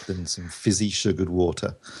tech than some fizzy sugared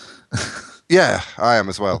water. Yeah, I am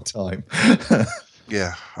as well. Time.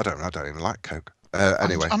 Yeah, I don't even like Coke.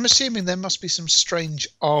 Anyway, I'm assuming there must be some strange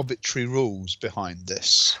arbitrary rules behind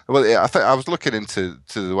this. well, yeah, I was looking into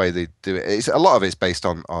the way they do it. A lot of it's based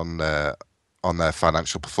on their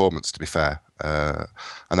financial performance, to be fair, and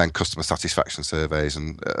then customer satisfaction surveys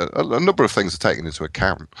and a number of things are taken into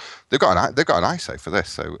account. They've got an ISO for this,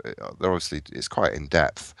 so they're obviously it's quite in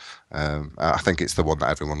depth. I think it's the one that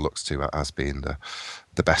everyone looks to as being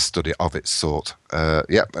the best study of its sort.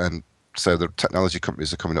 And so the technology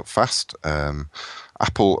companies are coming up fast.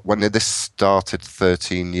 Apple, when this started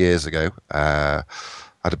 13 years ago, had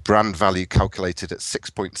a brand value calculated at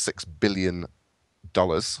 $6.6 billion.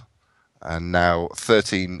 And now,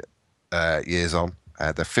 13 years on,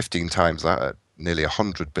 they're 15 times that at nearly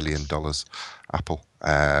 $100 billion, Apple,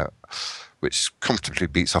 which comfortably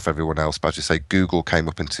beats off everyone else. But as you say, Google came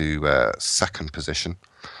up into second position.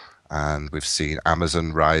 And we've seen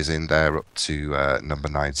Amazon rising there up to number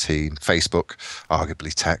 19. Facebook,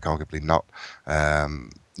 arguably tech, arguably not.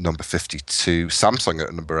 Number 52. Samsung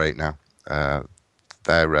at number 8 now.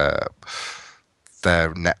 their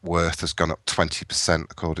net worth has gone up 20%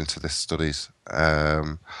 according to this studies.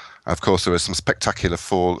 Of course, there were some spectacular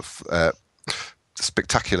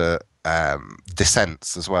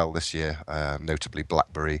descents as well this year, notably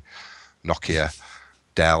BlackBerry, Nokia,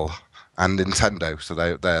 Dell, and Nintendo. So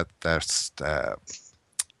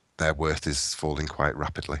their worth is falling quite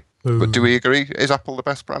rapidly. But do we agree? Is Apple the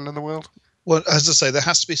best brand in the world? Well, as I say, there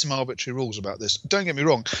has to be some arbitrary rules about this. Don't get me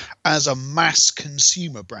wrong. As a mass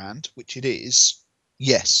consumer brand, which it is,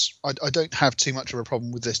 yes, I don't have too much of a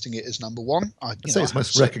problem with listing it as number one. I'd say it's the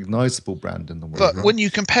most recognisable brand in the world. But when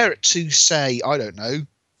you compare it to, say, I don't know,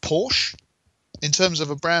 Porsche, in terms of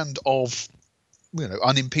a brand of,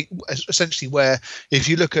 essentially where if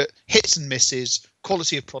you look at hits and misses,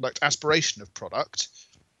 quality of product, aspiration of product,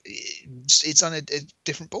 it's on a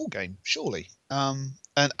different ball game, surely.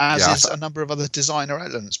 And is a number of other designer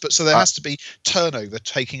elements. But so there has to be turnover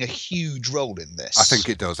taking a huge role in this. I think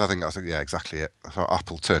it does. I think yeah, exactly it. So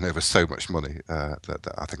Apple turn over so much money that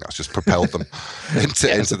I think that's just propelled them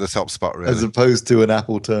into the top spot, really. As opposed to an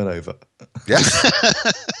Apple turnover. Yes.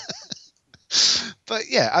 But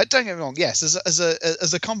yeah, don't get me wrong. Yes,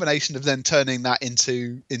 as a combination of then turning that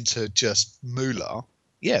into just moolah.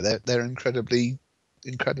 Yeah, they're incredibly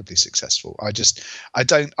successful. I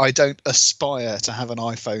don't aspire to have an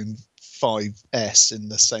iPhone 5S in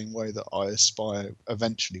the same way that I aspire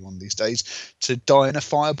eventually one of these days to die in a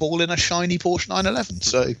fireball in a shiny Porsche 911.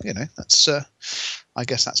 So that's I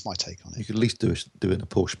guess that's my take on it. You could at least do it in a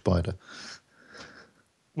Porsche Spider.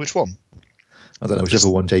 Which one? I don't know, whichever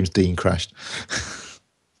one James Dean crashed.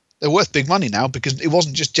 They're worth big money now because it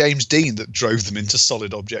wasn't just James Dean that drove them into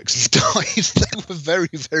solid objects and died. They were very,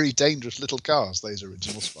 very dangerous little cars, those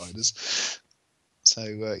original Spiders. So so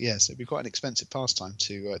it'd be quite an expensive pastime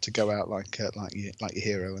to go out like your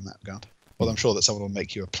hero in that regard. Well, I'm sure that someone will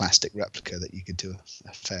make you a plastic replica that you could do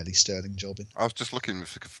a fairly sterling job in. I was just looking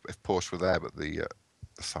if Porsche were there, but the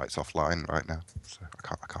site's offline right now, so I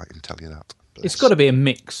can't even tell you that. It's got to be a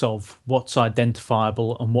mix of what's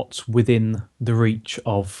identifiable and what's within the reach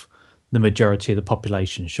of the majority of the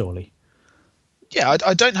population, surely. Yeah,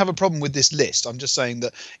 I don't have a problem with this list. I'm just saying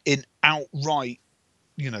that in outright,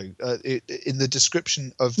 in the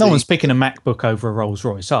description of no one's picking a MacBook over a Rolls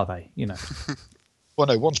Royce, are they? Well,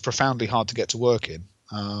 no, one's profoundly hard to get to work in.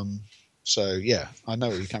 So yeah, I know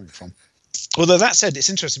where you're coming from. Although that said, it's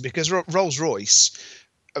interesting because Rolls Royce.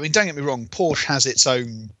 I mean, don't get me wrong. Porsche has its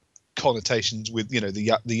own connotations with the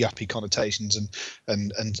yuppie connotations and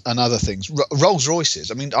other things. Rolls Royces,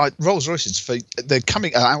 I mean, Rolls Royces, they're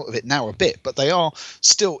coming out of it now a bit, but they are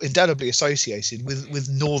still indelibly associated with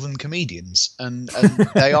northern comedians, and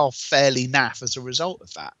they are fairly naff as a result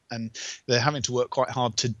of that, and they're having to work quite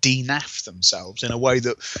hard to de-naff themselves in a way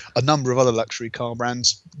that a number of other luxury car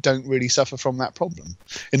brands don't really suffer from that problem.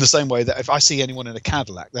 In the same way that if I see anyone in a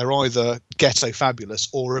Cadillac, they're either ghetto fabulous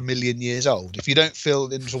or a million years old. If you don't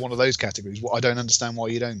fit into one of those categories, I don't understand why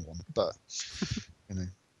you'd own one. But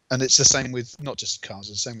and it's the same with not just cars,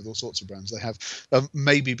 it's the same with all sorts of brands. They have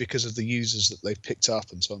maybe because of the users that they've picked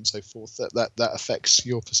up and so on and so forth, that affects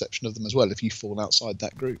your perception of them as well if you fall outside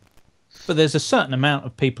that group. But there's a certain amount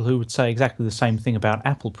of people who would say exactly the same thing about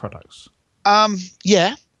Apple products.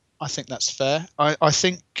 Yeah, I think that's fair. I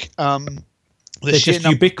think they're just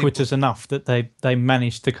ubiquitous enough that they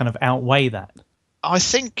managed to kind of outweigh that. I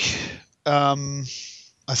think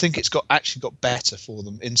it's actually got better for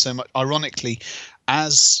them in so much. Ironically,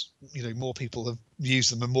 as more people have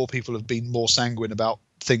used them and more people have been more sanguine about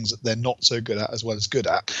things that they're not so good at as well as good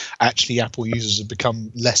at, actually Apple users have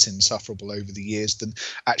become less insufferable over the years than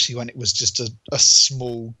actually when it was just a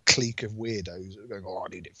small clique of weirdos going, I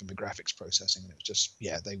need it for my graphics processing, and it was just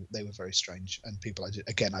they were very strange, and people I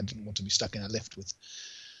didn't want to be stuck in a lift with.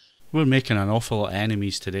 We're making an awful lot of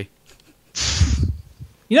enemies today.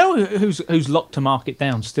 You know who's locked to market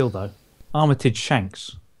down still though? Armitage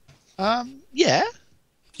Shanks. Yeah.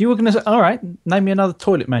 If you were going to say, all right, name me another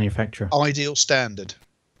toilet manufacturer. Ideal Standard.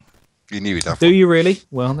 You knew he'd have Do one. you really?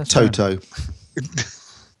 Well, that's Toto.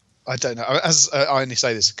 I don't know. As I only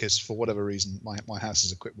say this because for whatever reason, my house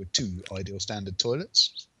is equipped with 2 Ideal Standard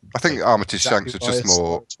toilets. I think Armitage Shanks are just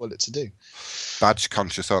more toilet to do. badge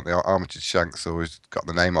conscious, aren't they? Armitage Shanks always got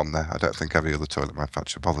the name on there. I don't think every other toilet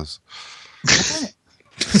manufacturer bothers.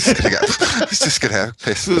 It's just going to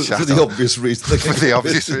piss the For the obvious reason. For the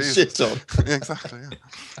obvious reason. Shit on. Yeah, exactly. Yeah.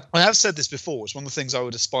 I have said this before. It's one of the things I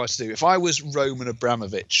would aspire to do. If I was Roman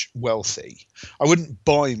Abramovich wealthy, I wouldn't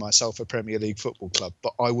buy myself a Premier League football club,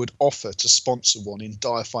 but I would offer to sponsor one in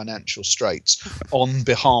dire financial straits on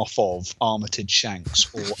behalf of Armitage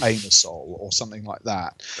Shanks or Amosol or something like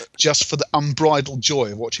that, just for the unbridled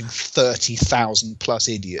joy of watching 30,000 plus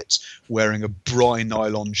idiots wearing a Bry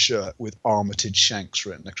nylon shirt with Armitage Shanks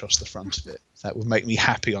written across the front of it. That would make me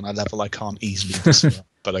happy on a level I can't easily describe.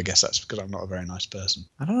 But I guess that's because I'm not a very nice person.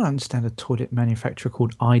 I don't understand a toilet manufacturer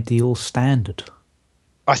called Ideal Standard.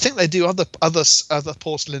 I think they do other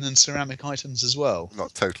porcelain and ceramic items as well.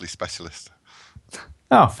 Not totally specialist.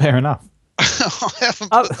 Oh, fair enough. I haven't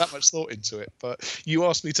put that much thought into it, but you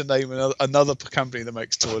asked me to name another company that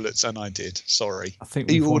makes toilets, and I did. Sorry. I think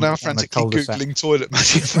you all now frantically Googling toilet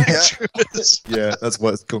manufacturers. Yeah, that's why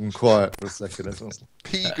it's gone quiet for a second as well.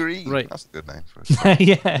 Pea Green. Right. That's a good name for it.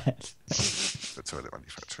 Yeah. The toilet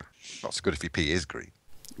manufacturer. Not so good if your pea is green.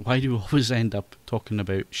 Why do we always end up talking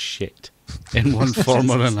about shit in one form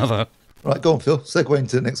or another? Right, go on, Phil. Segue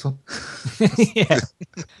into the next one. Yeah.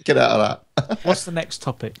 Get out of that. What's the next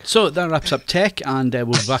topic? So that wraps up tech, and we'll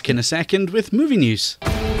be back in a second with movie news.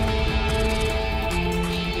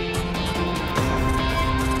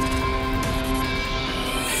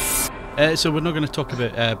 So we're not going to talk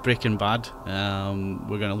about Breaking Bad.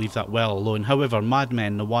 We're going to leave that well alone. However, Mad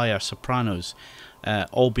Men, The Wire, Sopranos,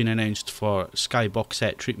 all been announced for Sky box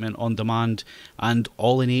set treatment on demand and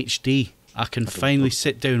all in HD. I can finally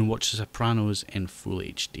sit down and watch The Sopranos in full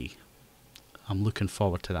HD. I'm looking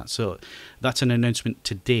forward to that. So that's an announcement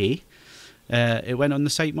today. It went on the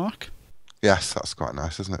site, Mark? Yes, that's quite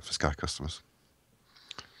nice, isn't it, for Sky customers?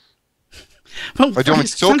 Well, do you want me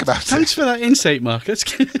to talk about it? Thanks for that insight, Mark. That's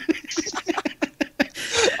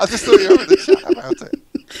I just thought you were going to chat about it.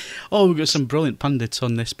 Oh, we've got some brilliant pundits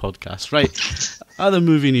on this podcast. Right. Other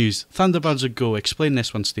movie news. Thunderbirds a go. Explain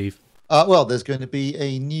this one, Steve. Well, there's going to be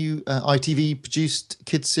a new ITV-produced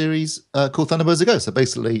kids series called Thunderbirds a Go. So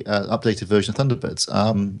basically, updated version of Thunderbirds.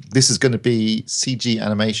 This is going to be CG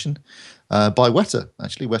animation by Weta,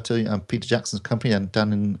 actually. Weta, Peter Jackson's company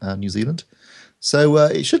down in New Zealand. So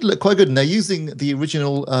it should look quite good. And they're using the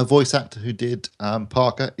original voice actor who did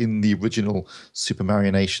Parker in the original Super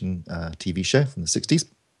Mario Nation TV show from the 60s.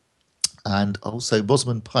 And also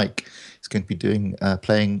Rosamund Pike is going to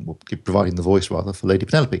be providing the voice rather for Lady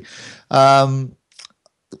Penelope. I'm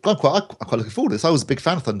quite looking forward to this. I was a big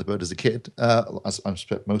fan of Thunderbird as a kid, as I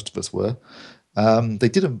expect most of us were. They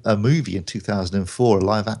did a movie in 2004, a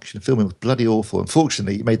live action film. It was bloody awful.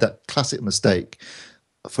 Unfortunately, it made that classic mistake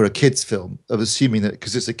for a kids film of assuming that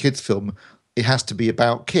because it's a kids film, it has to be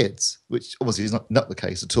about kids, which obviously is not the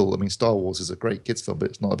case at all. I mean, Star Wars is a great kids film, but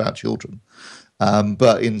it's not about children.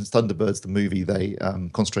 But in Thunderbirds, the movie, they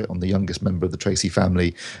concentrate on the youngest member of the Tracy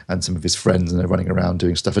family and some of his friends, and they're running around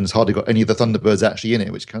doing stuff. And it's hardly got any of the Thunderbirds actually in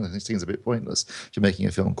it, which kind of seems a bit pointless. If you're making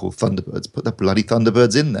a film called Thunderbirds, put the bloody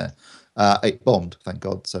Thunderbirds in there. It bombed, thank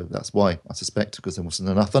God. So that's why, I suspect, because there wasn't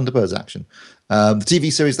enough Thunderbirds action. The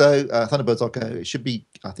TV series, though, Thunderbirds Go, it should be,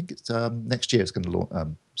 I think it's next year it's going to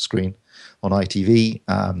screen on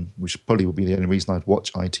ITV, which probably will be the only reason I'd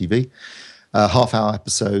watch ITV. Half-hour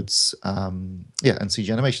episodes, and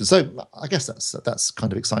CG animation. So I guess that's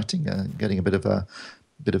kind of exciting. Getting a bit of a.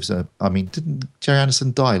 I mean, didn't Jerry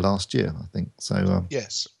Anderson die last year? I think so.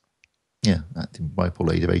 Yes. Yeah, at the ripe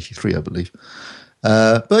old age of 83, I believe.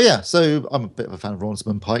 But yeah, so I'm a bit of a fan of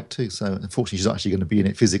Rosamund Pike too. So unfortunately, she's not actually going to be in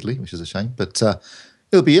it physically, which is a shame. But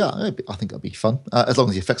it'll be, I think it'll be fun as long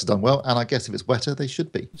as the effects are done well. And I guess if it's wetter, they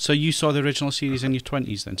should be. So you saw the original series in your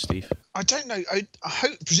 20s, then, Steve? I don't know. I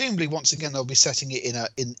hope, presumably, once again, they'll be setting it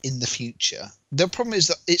in the future. The problem is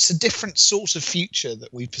that it's a different sort of future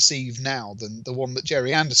that we perceive now than the one that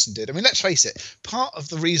Jerry Anderson did. I mean, let's face it, part of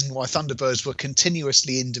the reason why Thunderbirds were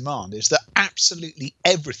continuously in demand is that absolutely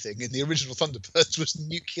everything in the original Thunderbirds was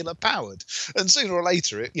nuclear powered. And sooner or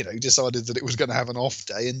later, it, decided that it was going to have an off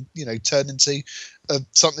day and, turn into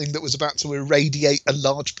something that was about to irradiate a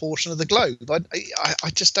large portion of the globe. I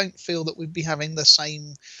just don't feel that we'd be having the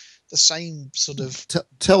same sort of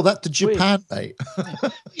tell that to Japan, mate.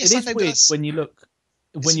 Yes, it is weird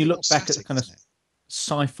when you look back at the kind of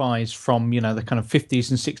sci-fis from the kind of 50s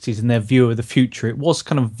and 60s and their view of the future. It was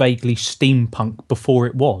kind of vaguely steampunk before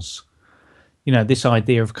it was. This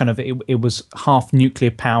idea of kind of it was half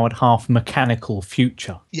nuclear powered, half mechanical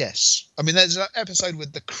future. Yes, I mean there's an episode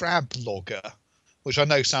with the crab logger, which I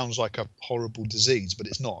know sounds like a horrible disease, but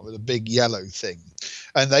it's not. With a big yellow thing.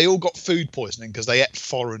 and they all got food poisoning because they ate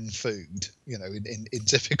foreign food. You know, in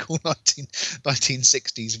typical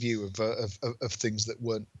 1960s view of things that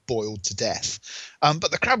weren't boiled to death.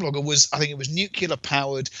 But the crab logger was, I think it was nuclear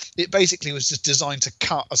powered. It basically was just designed to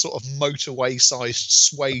cut a sort of motorway sized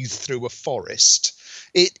swathe through a forest.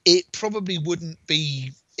 It probably wouldn't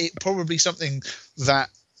be. It probably something that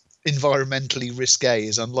environmentally risque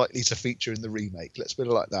is unlikely to feature in the remake. Let's put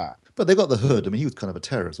it like that. But they got the hood. I mean, he was kind of a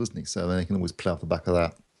terrorist, wasn't he? So they can always play off the back of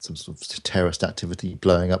that. Some sort of terrorist activity,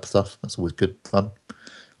 blowing up stuff. That's always good fun.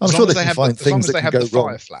 I'm sure they can find things that can go wrong.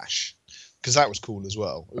 Fire flash, because that was cool as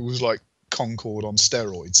well. It was like Concorde on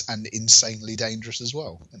steroids and insanely dangerous as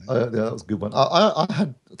well. You know? Oh, yeah, that was a good one. I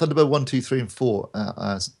had Thunderbird 1, 2, 3, and 4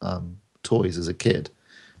 as toys as a kid.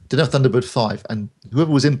 Didn't have Thunderbird 5, and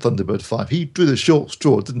whoever was in Thunderbird 5, he drew the short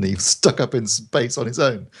straw, didn't he? He was stuck up in space on his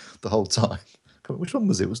own the whole time. Which one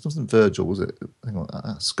was it? It wasn't Virgil, was it? Hang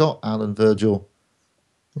on, Scott, Alan, Virgil.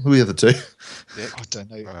 Who were the other two? Yeah, I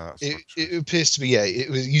don't know. It appears to be, yeah. It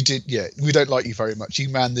was you did, yeah. We don't like you very much. You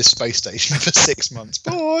manned this space station for 6 months.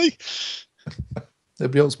 Bye.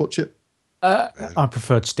 Everybody else watch it? I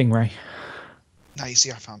preferred Stingray. No, you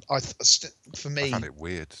see, for me, I found it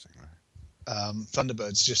weird.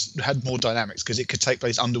 Thunderbirds just had more dynamics because it could take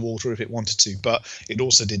place underwater if it wanted to, but it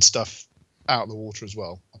also did stuff out of the water as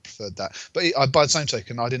well. I preferred that, but by the same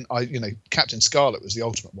token, Captain Scarlet was the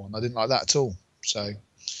ultimate one. I didn't like that at all. So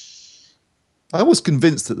I was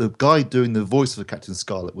convinced that the guy doing the voice of Captain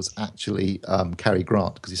Scarlet was actually Cary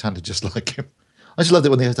Grant because he sounded just like him. I just loved it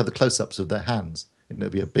when they had to have the close-ups of their hands.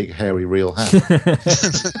 It'd be a big, hairy, real hand.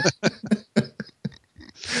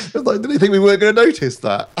 Like, did he think we weren't going to notice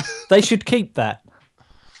that? They should keep that.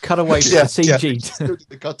 Cut away to CG. Yeah.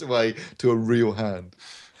 The cut away to a real hand.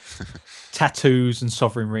 Tattoos and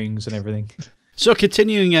sovereign rings and everything. So,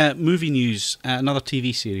 continuing movie news, another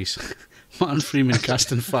TV series. Martin Freeman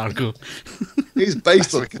cast in Fargo. He's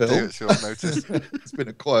based on film. Notice. It's been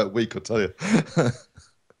a quiet week, I'll tell you.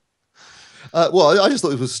 Well, I just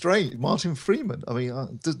thought it was strange. Martin Freeman. I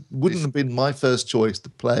mean, wouldn't have been my first choice to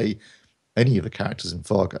play any of the characters in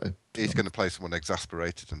Fargo. He's going to play someone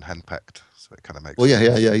exasperated and henpecked, so it kind of makes. Well,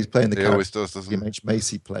 yeah. He's playing the character. He always does, doesn't he? H.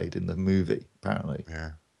 Macy played in the movie, apparently.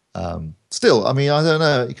 Yeah. Still, I mean, I don't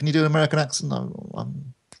know. Can you do an American accent?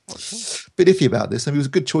 I'm a bit iffy about this. I mean, it was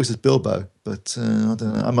a good choice as Bilbo, but I don't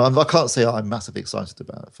know. I can't say I'm massively excited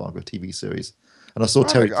about the Fargo TV series. And I saw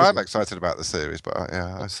Terry. I'm excited about the series, but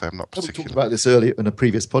I say I'm not particularly. We talked about this earlier in a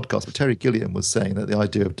previous podcast, but Terry Gilliam was saying that the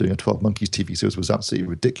idea of doing a 12 Monkeys TV series was absolutely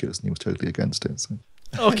ridiculous, and he was totally against it. So.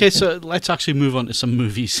 Okay, so let's actually move on to some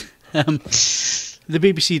movies. The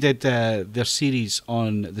BBC did their series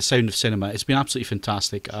on the sound of cinema. It's been absolutely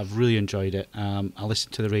fantastic. I've really enjoyed it. I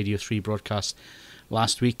listened to the Radio 3 broadcast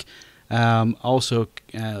last week. Also,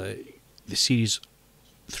 the series,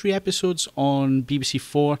 3 episodes on BBC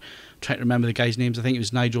 4. I'm trying to remember the guys' names. I think it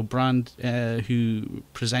was Nigel Brand who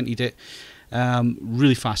presented it.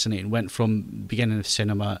 Really fascinating. Went from beginning of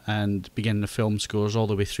cinema and beginning of film scores all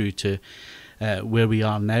the way through to where we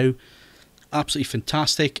are now. Absolutely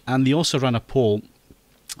fantastic. And they also ran a poll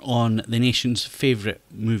on the nation's favourite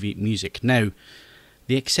movie music. Now,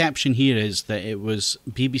 the exception here is that it was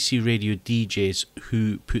BBC Radio DJs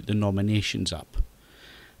who put the nominations up.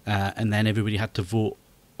 And then everybody had to vote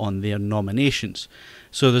on their nominations.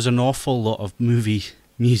 So there's an awful lot of movie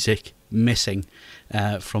music missing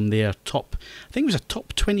from their top, I think it was a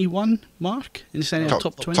top 21 mark instead of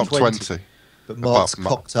top 20. Top 20. But Mark's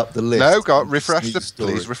cocked up the list. No,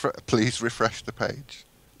 please refresh the page.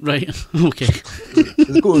 Right, okay.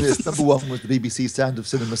 It's number 1 was the BBC Sound of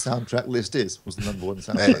Cinema soundtrack list was the number 1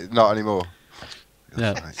 soundtrack. Not anymore.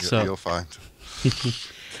 You'll find.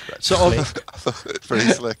 So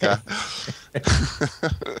pretty slick,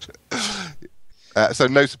 so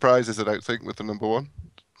no surprises, I don't think, with the number 1.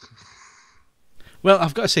 Well,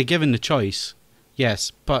 I've got to say, given the choice,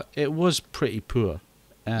 yes, but it was pretty poor.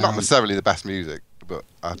 Not necessarily the best music, but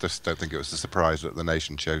I just don't think it was a surprise that the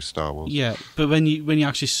nation chose Star Wars. Yeah, but when you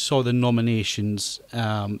actually saw the nominations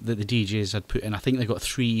that the DJs had put in, I think they got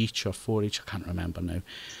 3 each or 4 each, I can't remember now.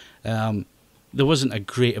 There wasn't a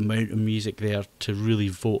great amount of music there to really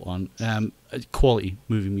vote on. Quality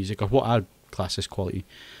movie music, or what I'd class as quality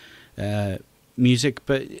music,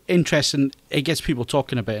 but interesting. It gets people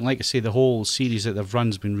talking about it, and like I say, the whole series that they've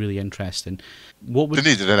run's been really interesting. They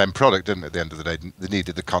needed an end product, didn't they? At the end of the day, they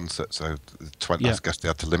needed the concert, so I guess they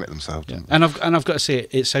had to limit themselves. Yeah. And I've got to say,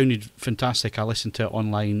 it sounded fantastic. I listened to it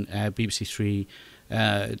online, BBC 3,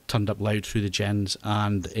 turned up loud through the gens,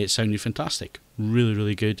 and it sounded fantastic. Really,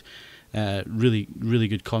 really good. Really, really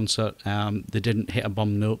good concert. They didn't hit a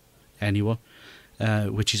bum note anywhere.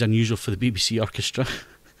 which is unusual for the BBC orchestra.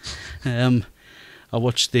 I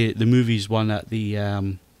watched the movies one at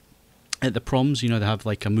the proms. You know, they have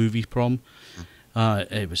like a movie prom.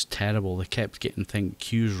 It was terrible. They kept getting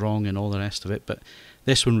cues wrong and all the rest of it. But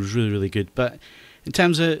this one was really, really good. But in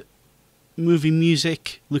terms of movie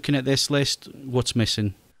music, looking at this list, what's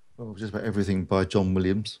missing? Well, just about everything by John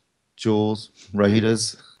Williams. Jaws,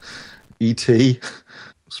 Raiders, E.T.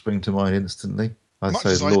 spring to mind instantly. I'd Much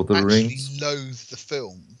say as Lord of the Rings. I loathe the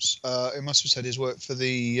films, it must have said his work for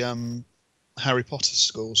the Harry Potter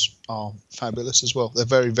scores are fabulous as well. They're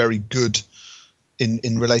very, very good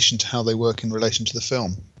in relation to how they work in relation to the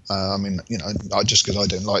film. I mean, you know, just because I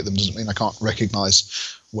don't like them doesn't mean I can't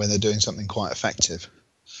recognise when they're doing something quite effective.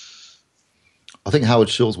 I think Howard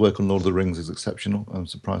Shaw's work on Lord of the Rings is exceptional. I'm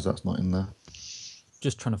surprised that's not in there.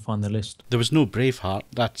 Just trying to find the list. There was no Braveheart.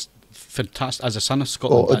 That's fantastic. As a son of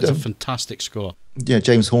Scotland, that's a fantastic score. Yeah,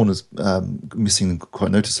 James Horner's missing quite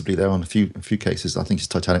noticeably there on a few cases. I think his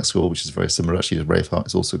Titanic score, which is very similar actually to Braveheart,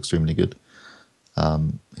 is also extremely good.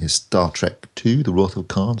 His Star Trek II, the Wrath of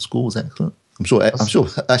Khan score was excellent. I'm sure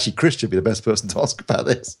actually Chris should be the best person to ask about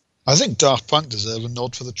this. I think Daft Punk deserve a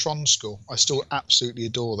nod for the Tron score. I still absolutely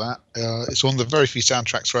adore that. It's one of the very few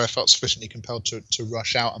soundtracks where I felt sufficiently compelled to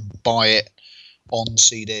rush out and buy it on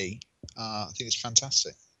CD. I think it's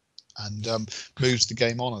fantastic. And moves the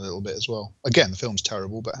game on a little bit as well. Again, the film's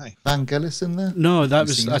terrible, but hey. Vangelis in there? No,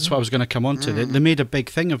 that's what I was going to come on to. They made a big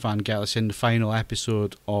thing of Vangelis in the final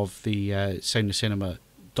episode of the Sound of Cinema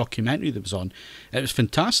documentary that was on. It was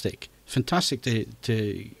fantastic. Fantastic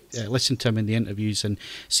to listen to him in the interviews and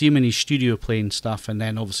see him in his studio playing stuff, and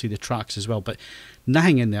then obviously the tracks as well. But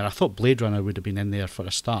nothing in there. I thought Blade Runner would have been in there for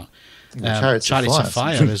a start. Chariots of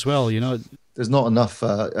Fire as well, you know. There's not enough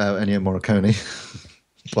Ennio Morricone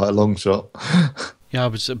by a long shot. Yeah,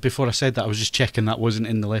 before I said that, I was just checking that wasn't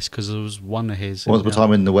in the list because there was one of his. Once Upon a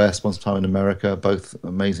Time in the West, Once Upon a Time in America, both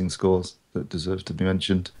amazing scores that deserve to be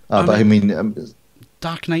mentioned. But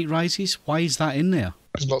Dark Knight Rises, why is that in there?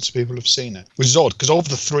 Because lots of people have seen it, which is odd. Because of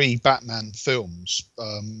the 3 Batman films,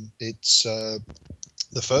 it's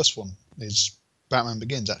the first one is Batman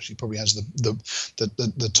Begins. Actually, probably has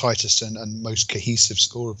the tightest and most cohesive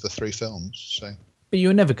score of the 3 films. So. But you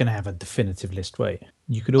were never going to have a definitive list, were you?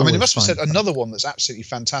 You could always. I mean, it must be said another one that's absolutely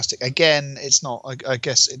fantastic. Again, it's not. I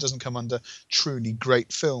guess it doesn't come under truly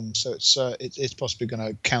great film, so it's possibly going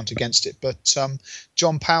to count against it. But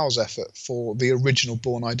John Powell's effort for the original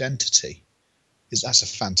Bourne Identity that's a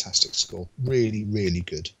fantastic score. Really, really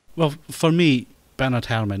good. Well, for me, Bernard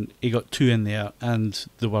Herrmann, he got 2 in there, and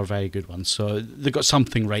they were very good ones. So they got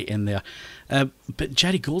something right in there. But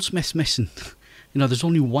Jerry Goldsmith's missing. You know, there's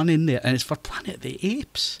only 1 in there, and it's for Planet of the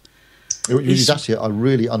Apes. It's actually a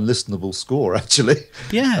really unlistenable score, actually.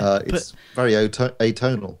 Yeah. It's very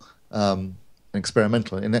atonal and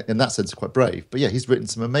experimental. In that sense, quite brave. But yeah, he's written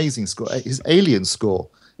some amazing score. His Alien score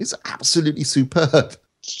is absolutely superb.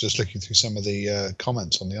 Just looking through some of the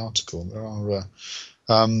comments on the article, there are.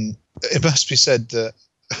 It must be said that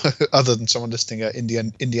other than someone listing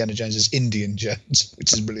Indiana Jones as Indian Jones,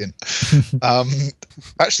 which is brilliant.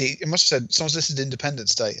 Actually, it must have said someone's listed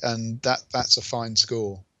Independence Day, and that's a fine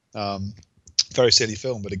score. Very silly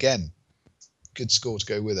film, but again, good score to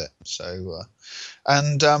go with it. So,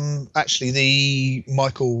 actually, the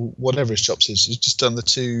Michael whatever his chops is, has just done the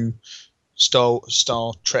 2 Star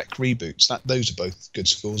Trek reboots. Those are both good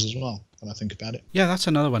scores as well. When I think about it. Yeah, that's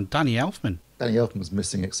another one. Danny Elfman. Danny Elfman's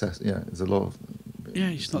missing excess. Yeah, there's a lot of. Yeah,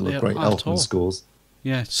 he's not there great at Elfman all. scores.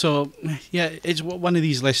 Yeah, so yeah, it's one of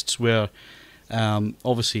these lists where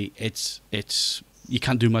obviously it's you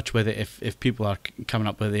can't do much with it if people are coming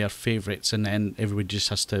up with their favourites, and then everybody just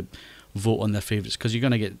has to vote on their favourites, because you're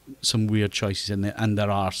going to get some weird choices in there, and there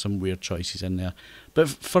are some weird choices in there. But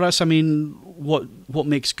for us, I mean, what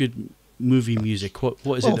makes good movie music? What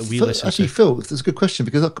is it that we listen to? Actually, Phil, that's a good question,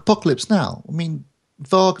 because Apocalypse Now, I mean,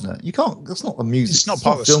 Wagner, you can't. That's not a music. It's not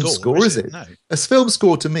part of the film score, is it? No. A film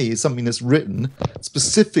score to me is something that's written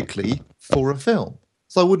specifically for a film.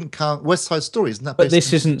 So I wouldn't count West Side Story. Isn't that? But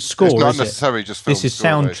this isn't score. It's not is necessarily it? just film. This is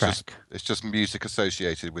score, soundtrack. It's just music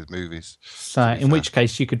associated with movies. So in which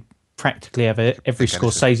case you could practically have every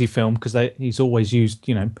Scorsese film, because he's always used,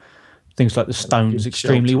 you know, things like the Stones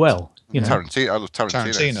extremely well. You know? I love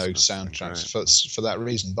Tarantino soundtracks for that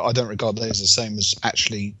reason, but I don't regard those the same as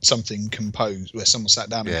actually something composed where someone sat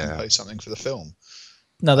down and composed something for the film.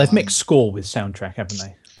 No, they've mixed score with soundtrack, haven't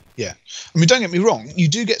they? Yeah, I mean, don't get me wrong. You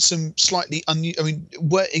do get some slightly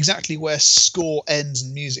where score ends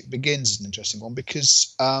and music begins is an interesting one,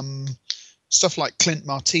 because stuff like Clint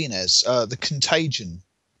Martinez, the Contagion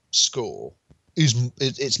score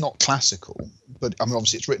it's not classical, but I mean,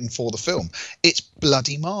 obviously it's written for the film. It's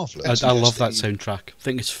bloody marvelous. I love that soundtrack. I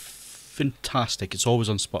think it's fantastic. It's always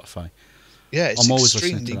on Spotify. Yeah, it's I'm always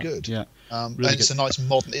extremely listening to that. good. Yeah, and it's a nice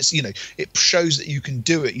modern. It's it shows that you can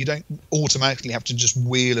do it. You don't automatically have to just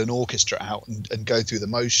wheel an orchestra out and go through the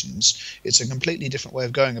motions. It's a completely different way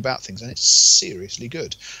of going about things, and it's seriously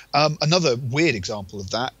good. Another weird example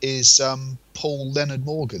of that is Paul Leonard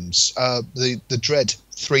Morgan's the Dread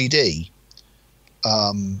 3D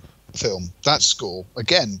film. That score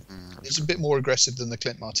again. It's a bit more aggressive than the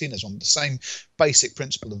Clint Martinez one. The same basic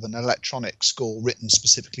principle of an electronic score written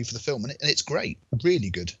specifically for the film, and it's great, really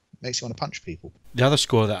good. Makes you want to punch people. The other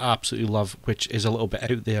score that I absolutely love, which is a little bit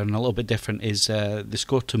out there and a little bit different, is the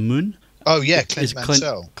score to Moon. Oh yeah, Clint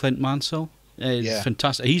Mansell. Clint Mansell. Yeah.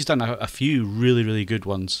 Fantastic. He's done a few really, really good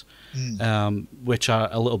ones, which are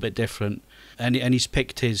a little bit different, and he's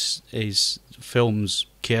picked his films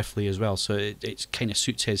carefully as well, so it kind of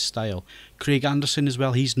suits his style. Craig Anderson as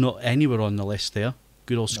well, he's not anywhere on the list there.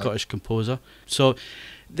 Good old Scottish composer. So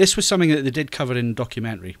this was something that they did cover in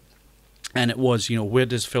documentary, and it was, where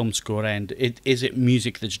does film score end? Is it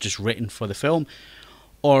music that's just written for the film,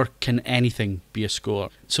 or can anything be a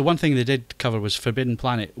score? So one thing they did cover was Forbidden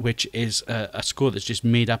Planet, which is a score that's just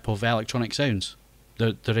made up of electronic sounds.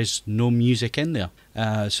 There is no music in there,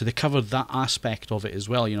 so they covered that aspect of it as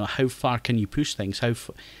well. How far can you push things?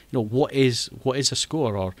 What is a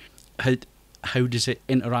score, or how does it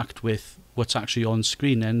interact with what's actually on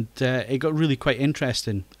screen? And it got really quite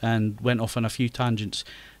interesting and went off on a few tangents.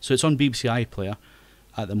 So it's on BBC iPlayer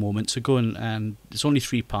at the moment. So and it's only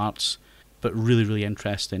 3 parts, but really, really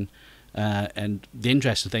interesting. And the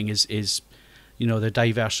interesting thing is the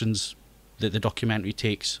diversions that the documentary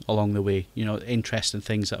takes along the way, interesting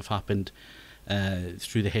things that have happened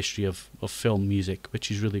through the history of film music, which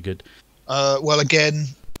is really good. Well, again,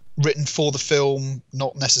 written for the film,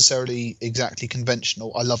 not necessarily exactly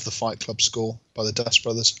conventional. I love the Fight Club score by the Dust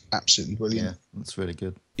Brothers. Absolutely brilliant. Yeah, that's really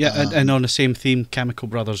good. Yeah, and on the same theme, Chemical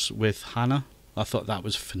Brothers with Hannah. I thought that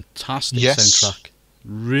was fantastic soundtrack.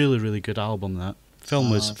 Really, really good album, that. Film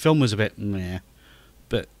was a bit meh,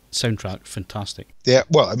 but soundtrack fantastic. Yeah,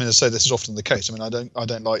 well, I mean, I say this is often the case. I mean, I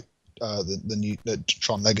don't like the new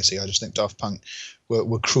Tron Legacy. I just think Daft Punk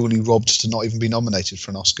were cruelly robbed to not even be nominated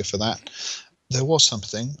for an Oscar for that. There was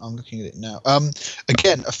something. I'm looking at it now.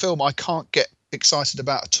 Again, a film I can't get excited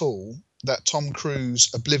about at all. That Tom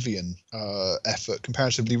Cruise Oblivion effort,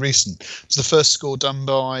 comparatively recent. It's the first score done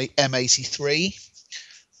by M83,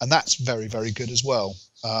 and that's very, very good as well.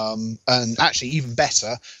 And actually even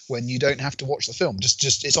better when you don't have to watch the film.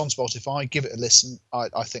 Just it's on Spotify. Give it a listen.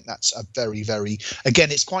 I think that's a very, very,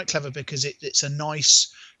 again, it's quite clever because it's a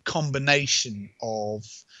nice combination of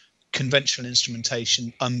conventional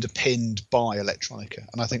instrumentation underpinned by electronica,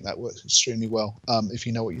 and I think that works extremely well if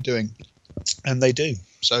you know what you're doing, and they do.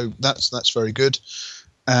 So that's very good.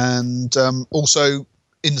 And also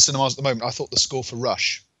in the cinemas at the moment, I thought the score for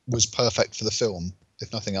Rush was perfect for the film.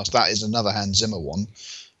 If nothing else, that is another Hans Zimmer one,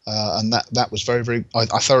 and that was very, very. I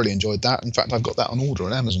thoroughly enjoyed that. In fact, I've got that on order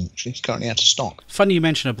on Amazon. Actually, it's currently out of stock. Funny you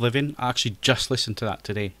mention Oblivion. I actually just listened to that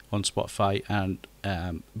today on Spotify,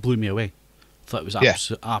 and blew me away. Thought it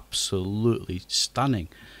was absolutely stunning,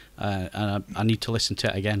 and I need to listen to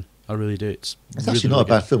it again. I really do. It's really, actually not a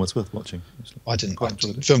bad film. It's worth watching.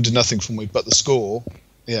 The film did nothing for me, but the score.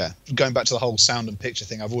 Yeah, going back to the whole sound and picture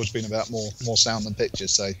thing, I've always been about more sound than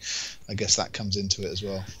pictures, so I guess that comes into it as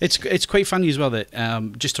well. It's quite funny as well that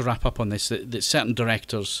just to wrap up on this, that certain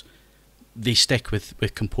directors, they stick with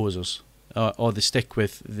composers, or they stick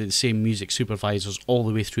with the same music supervisors all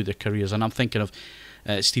the way through their careers. And I'm thinking of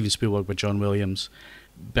Steven Spielberg with John Williams,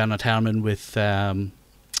 Bernard Herrmann with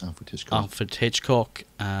Alfred Hitchcock.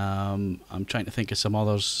 I'm trying to think of some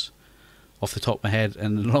others off the top of my head,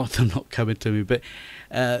 and they're not coming to me, but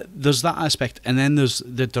there's that aspect, and then there's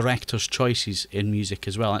the director's choices in music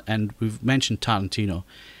as well. And we've mentioned Tarantino,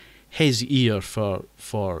 his ear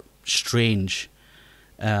for strange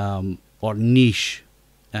or niche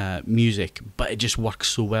music, but it just works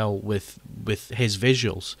so well with his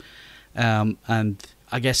visuals. And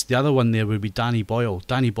I guess the other one there would be Danny Boyle.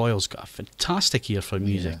 Danny Boyle's got a fantastic ear for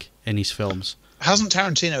music in his films. Hasn't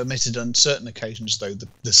Tarantino admitted on certain occasions, though,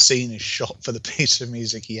 the scene is shot for the piece of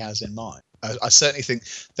music he has in mind? I certainly think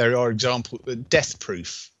there are examples. Death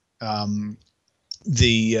Proof, the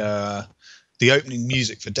opening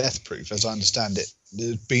music for Death Proof, as I understand it,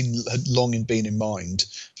 had long been in mind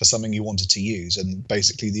for something he wanted to use, and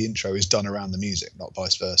basically the intro is done around the music, not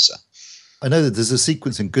vice versa. I know that there's a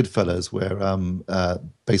sequence in Goodfellas where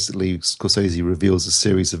basically Scorsese reveals a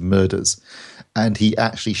series of murders, and he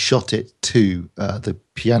actually shot it to the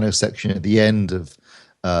piano section at the end of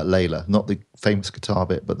Layla, not the famous guitar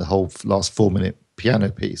bit, but the whole last 4-minute piano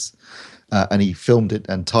piece. And he filmed it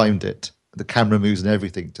and timed it, the camera moves and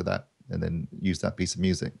everything to that, and then used that piece of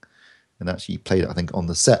music. And actually played it, I think, on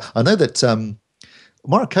the set. I know that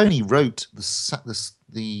Morricone wrote the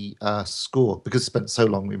score because it spent so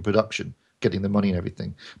long in production, getting the money and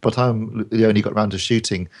everything. By the time they only got around to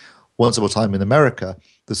shooting Once Upon a Time in America,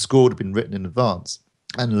 the score had been written in advance,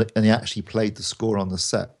 and he actually played the score on the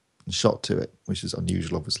set and shot to it, which is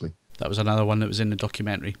unusual, obviously. That was another one that was in the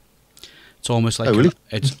documentary. It's almost like really?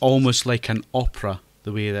 It's almost like an opera,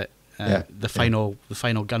 the way that the final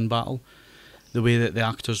gun battle, the way that the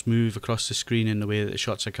actors move across the screen and the way that the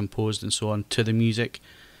shots are composed and so on to the music.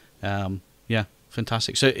 Yeah,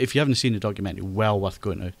 fantastic. So if you haven't seen the documentary, well worth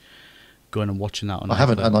going and watching that on. I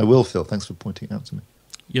haven't, and I will, Phil. Thanks for pointing it out to me.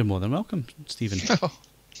 You're more than welcome, Stephen.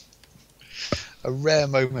 A rare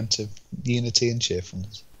moment of unity and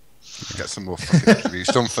cheerfulness. Get some more fucking interviews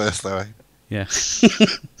done first, though. Eh? Yeah.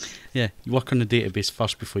 Yeah, you work on the database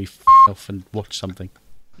first before you off and watch something.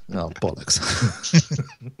 Oh, bollocks.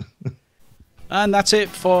 And that's it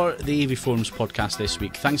for the AVForums podcast this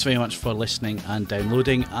week. Thanks very much for listening and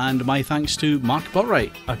downloading, and my thanks to Mark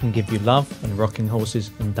Botwright. I can give you love and rocking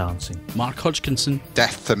horses and dancing. Mark Hodgkinson.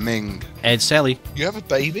 Death to Ming. Ed Selley. You have a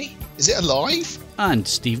baby? Is it alive? And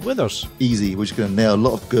Steve Withers. Easy. We're just going to nail a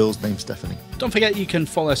lot of girls named Stephanie. Don't forget you can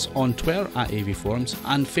follow us on Twitter at AVForums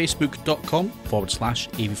and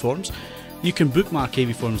Facebook.com/AVForums. You can bookmark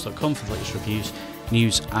AVForums.com for the latest reviews,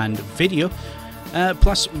 news and video.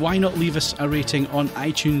 Plus, why not leave us a rating on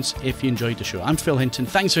iTunes if you enjoyed the show. I'm Phil Hinton.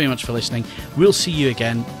 Thanks very much for listening. We'll see you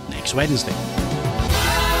again next Wednesday.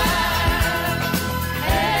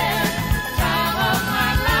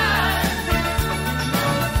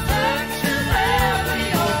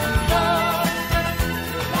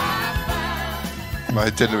 My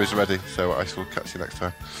dinner is ready, so I shall catch you next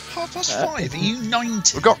time. 5:30. Are you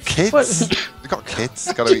 90? We've got kids. We've got kids.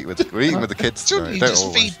 We're eating with the kids. Surely you Don't just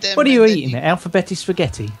always. feed them. What are you and then eating? Alphabeti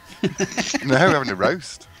spaghetti? No, we're having a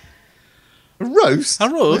roast. A roast? A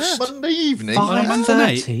roast? Monday evening? Oh, Monday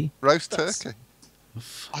night. 5:30? Roast turkey.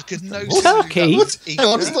 I could know. Turkey? Hang on,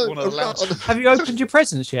 it's not- One of the lounge- Have you opened your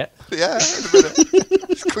presents yet? Yeah, in a minute.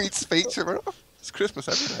 It's Queen's speech. It's Christmas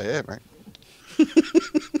every day here, mate.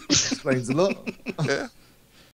 Explains a lot. Yeah.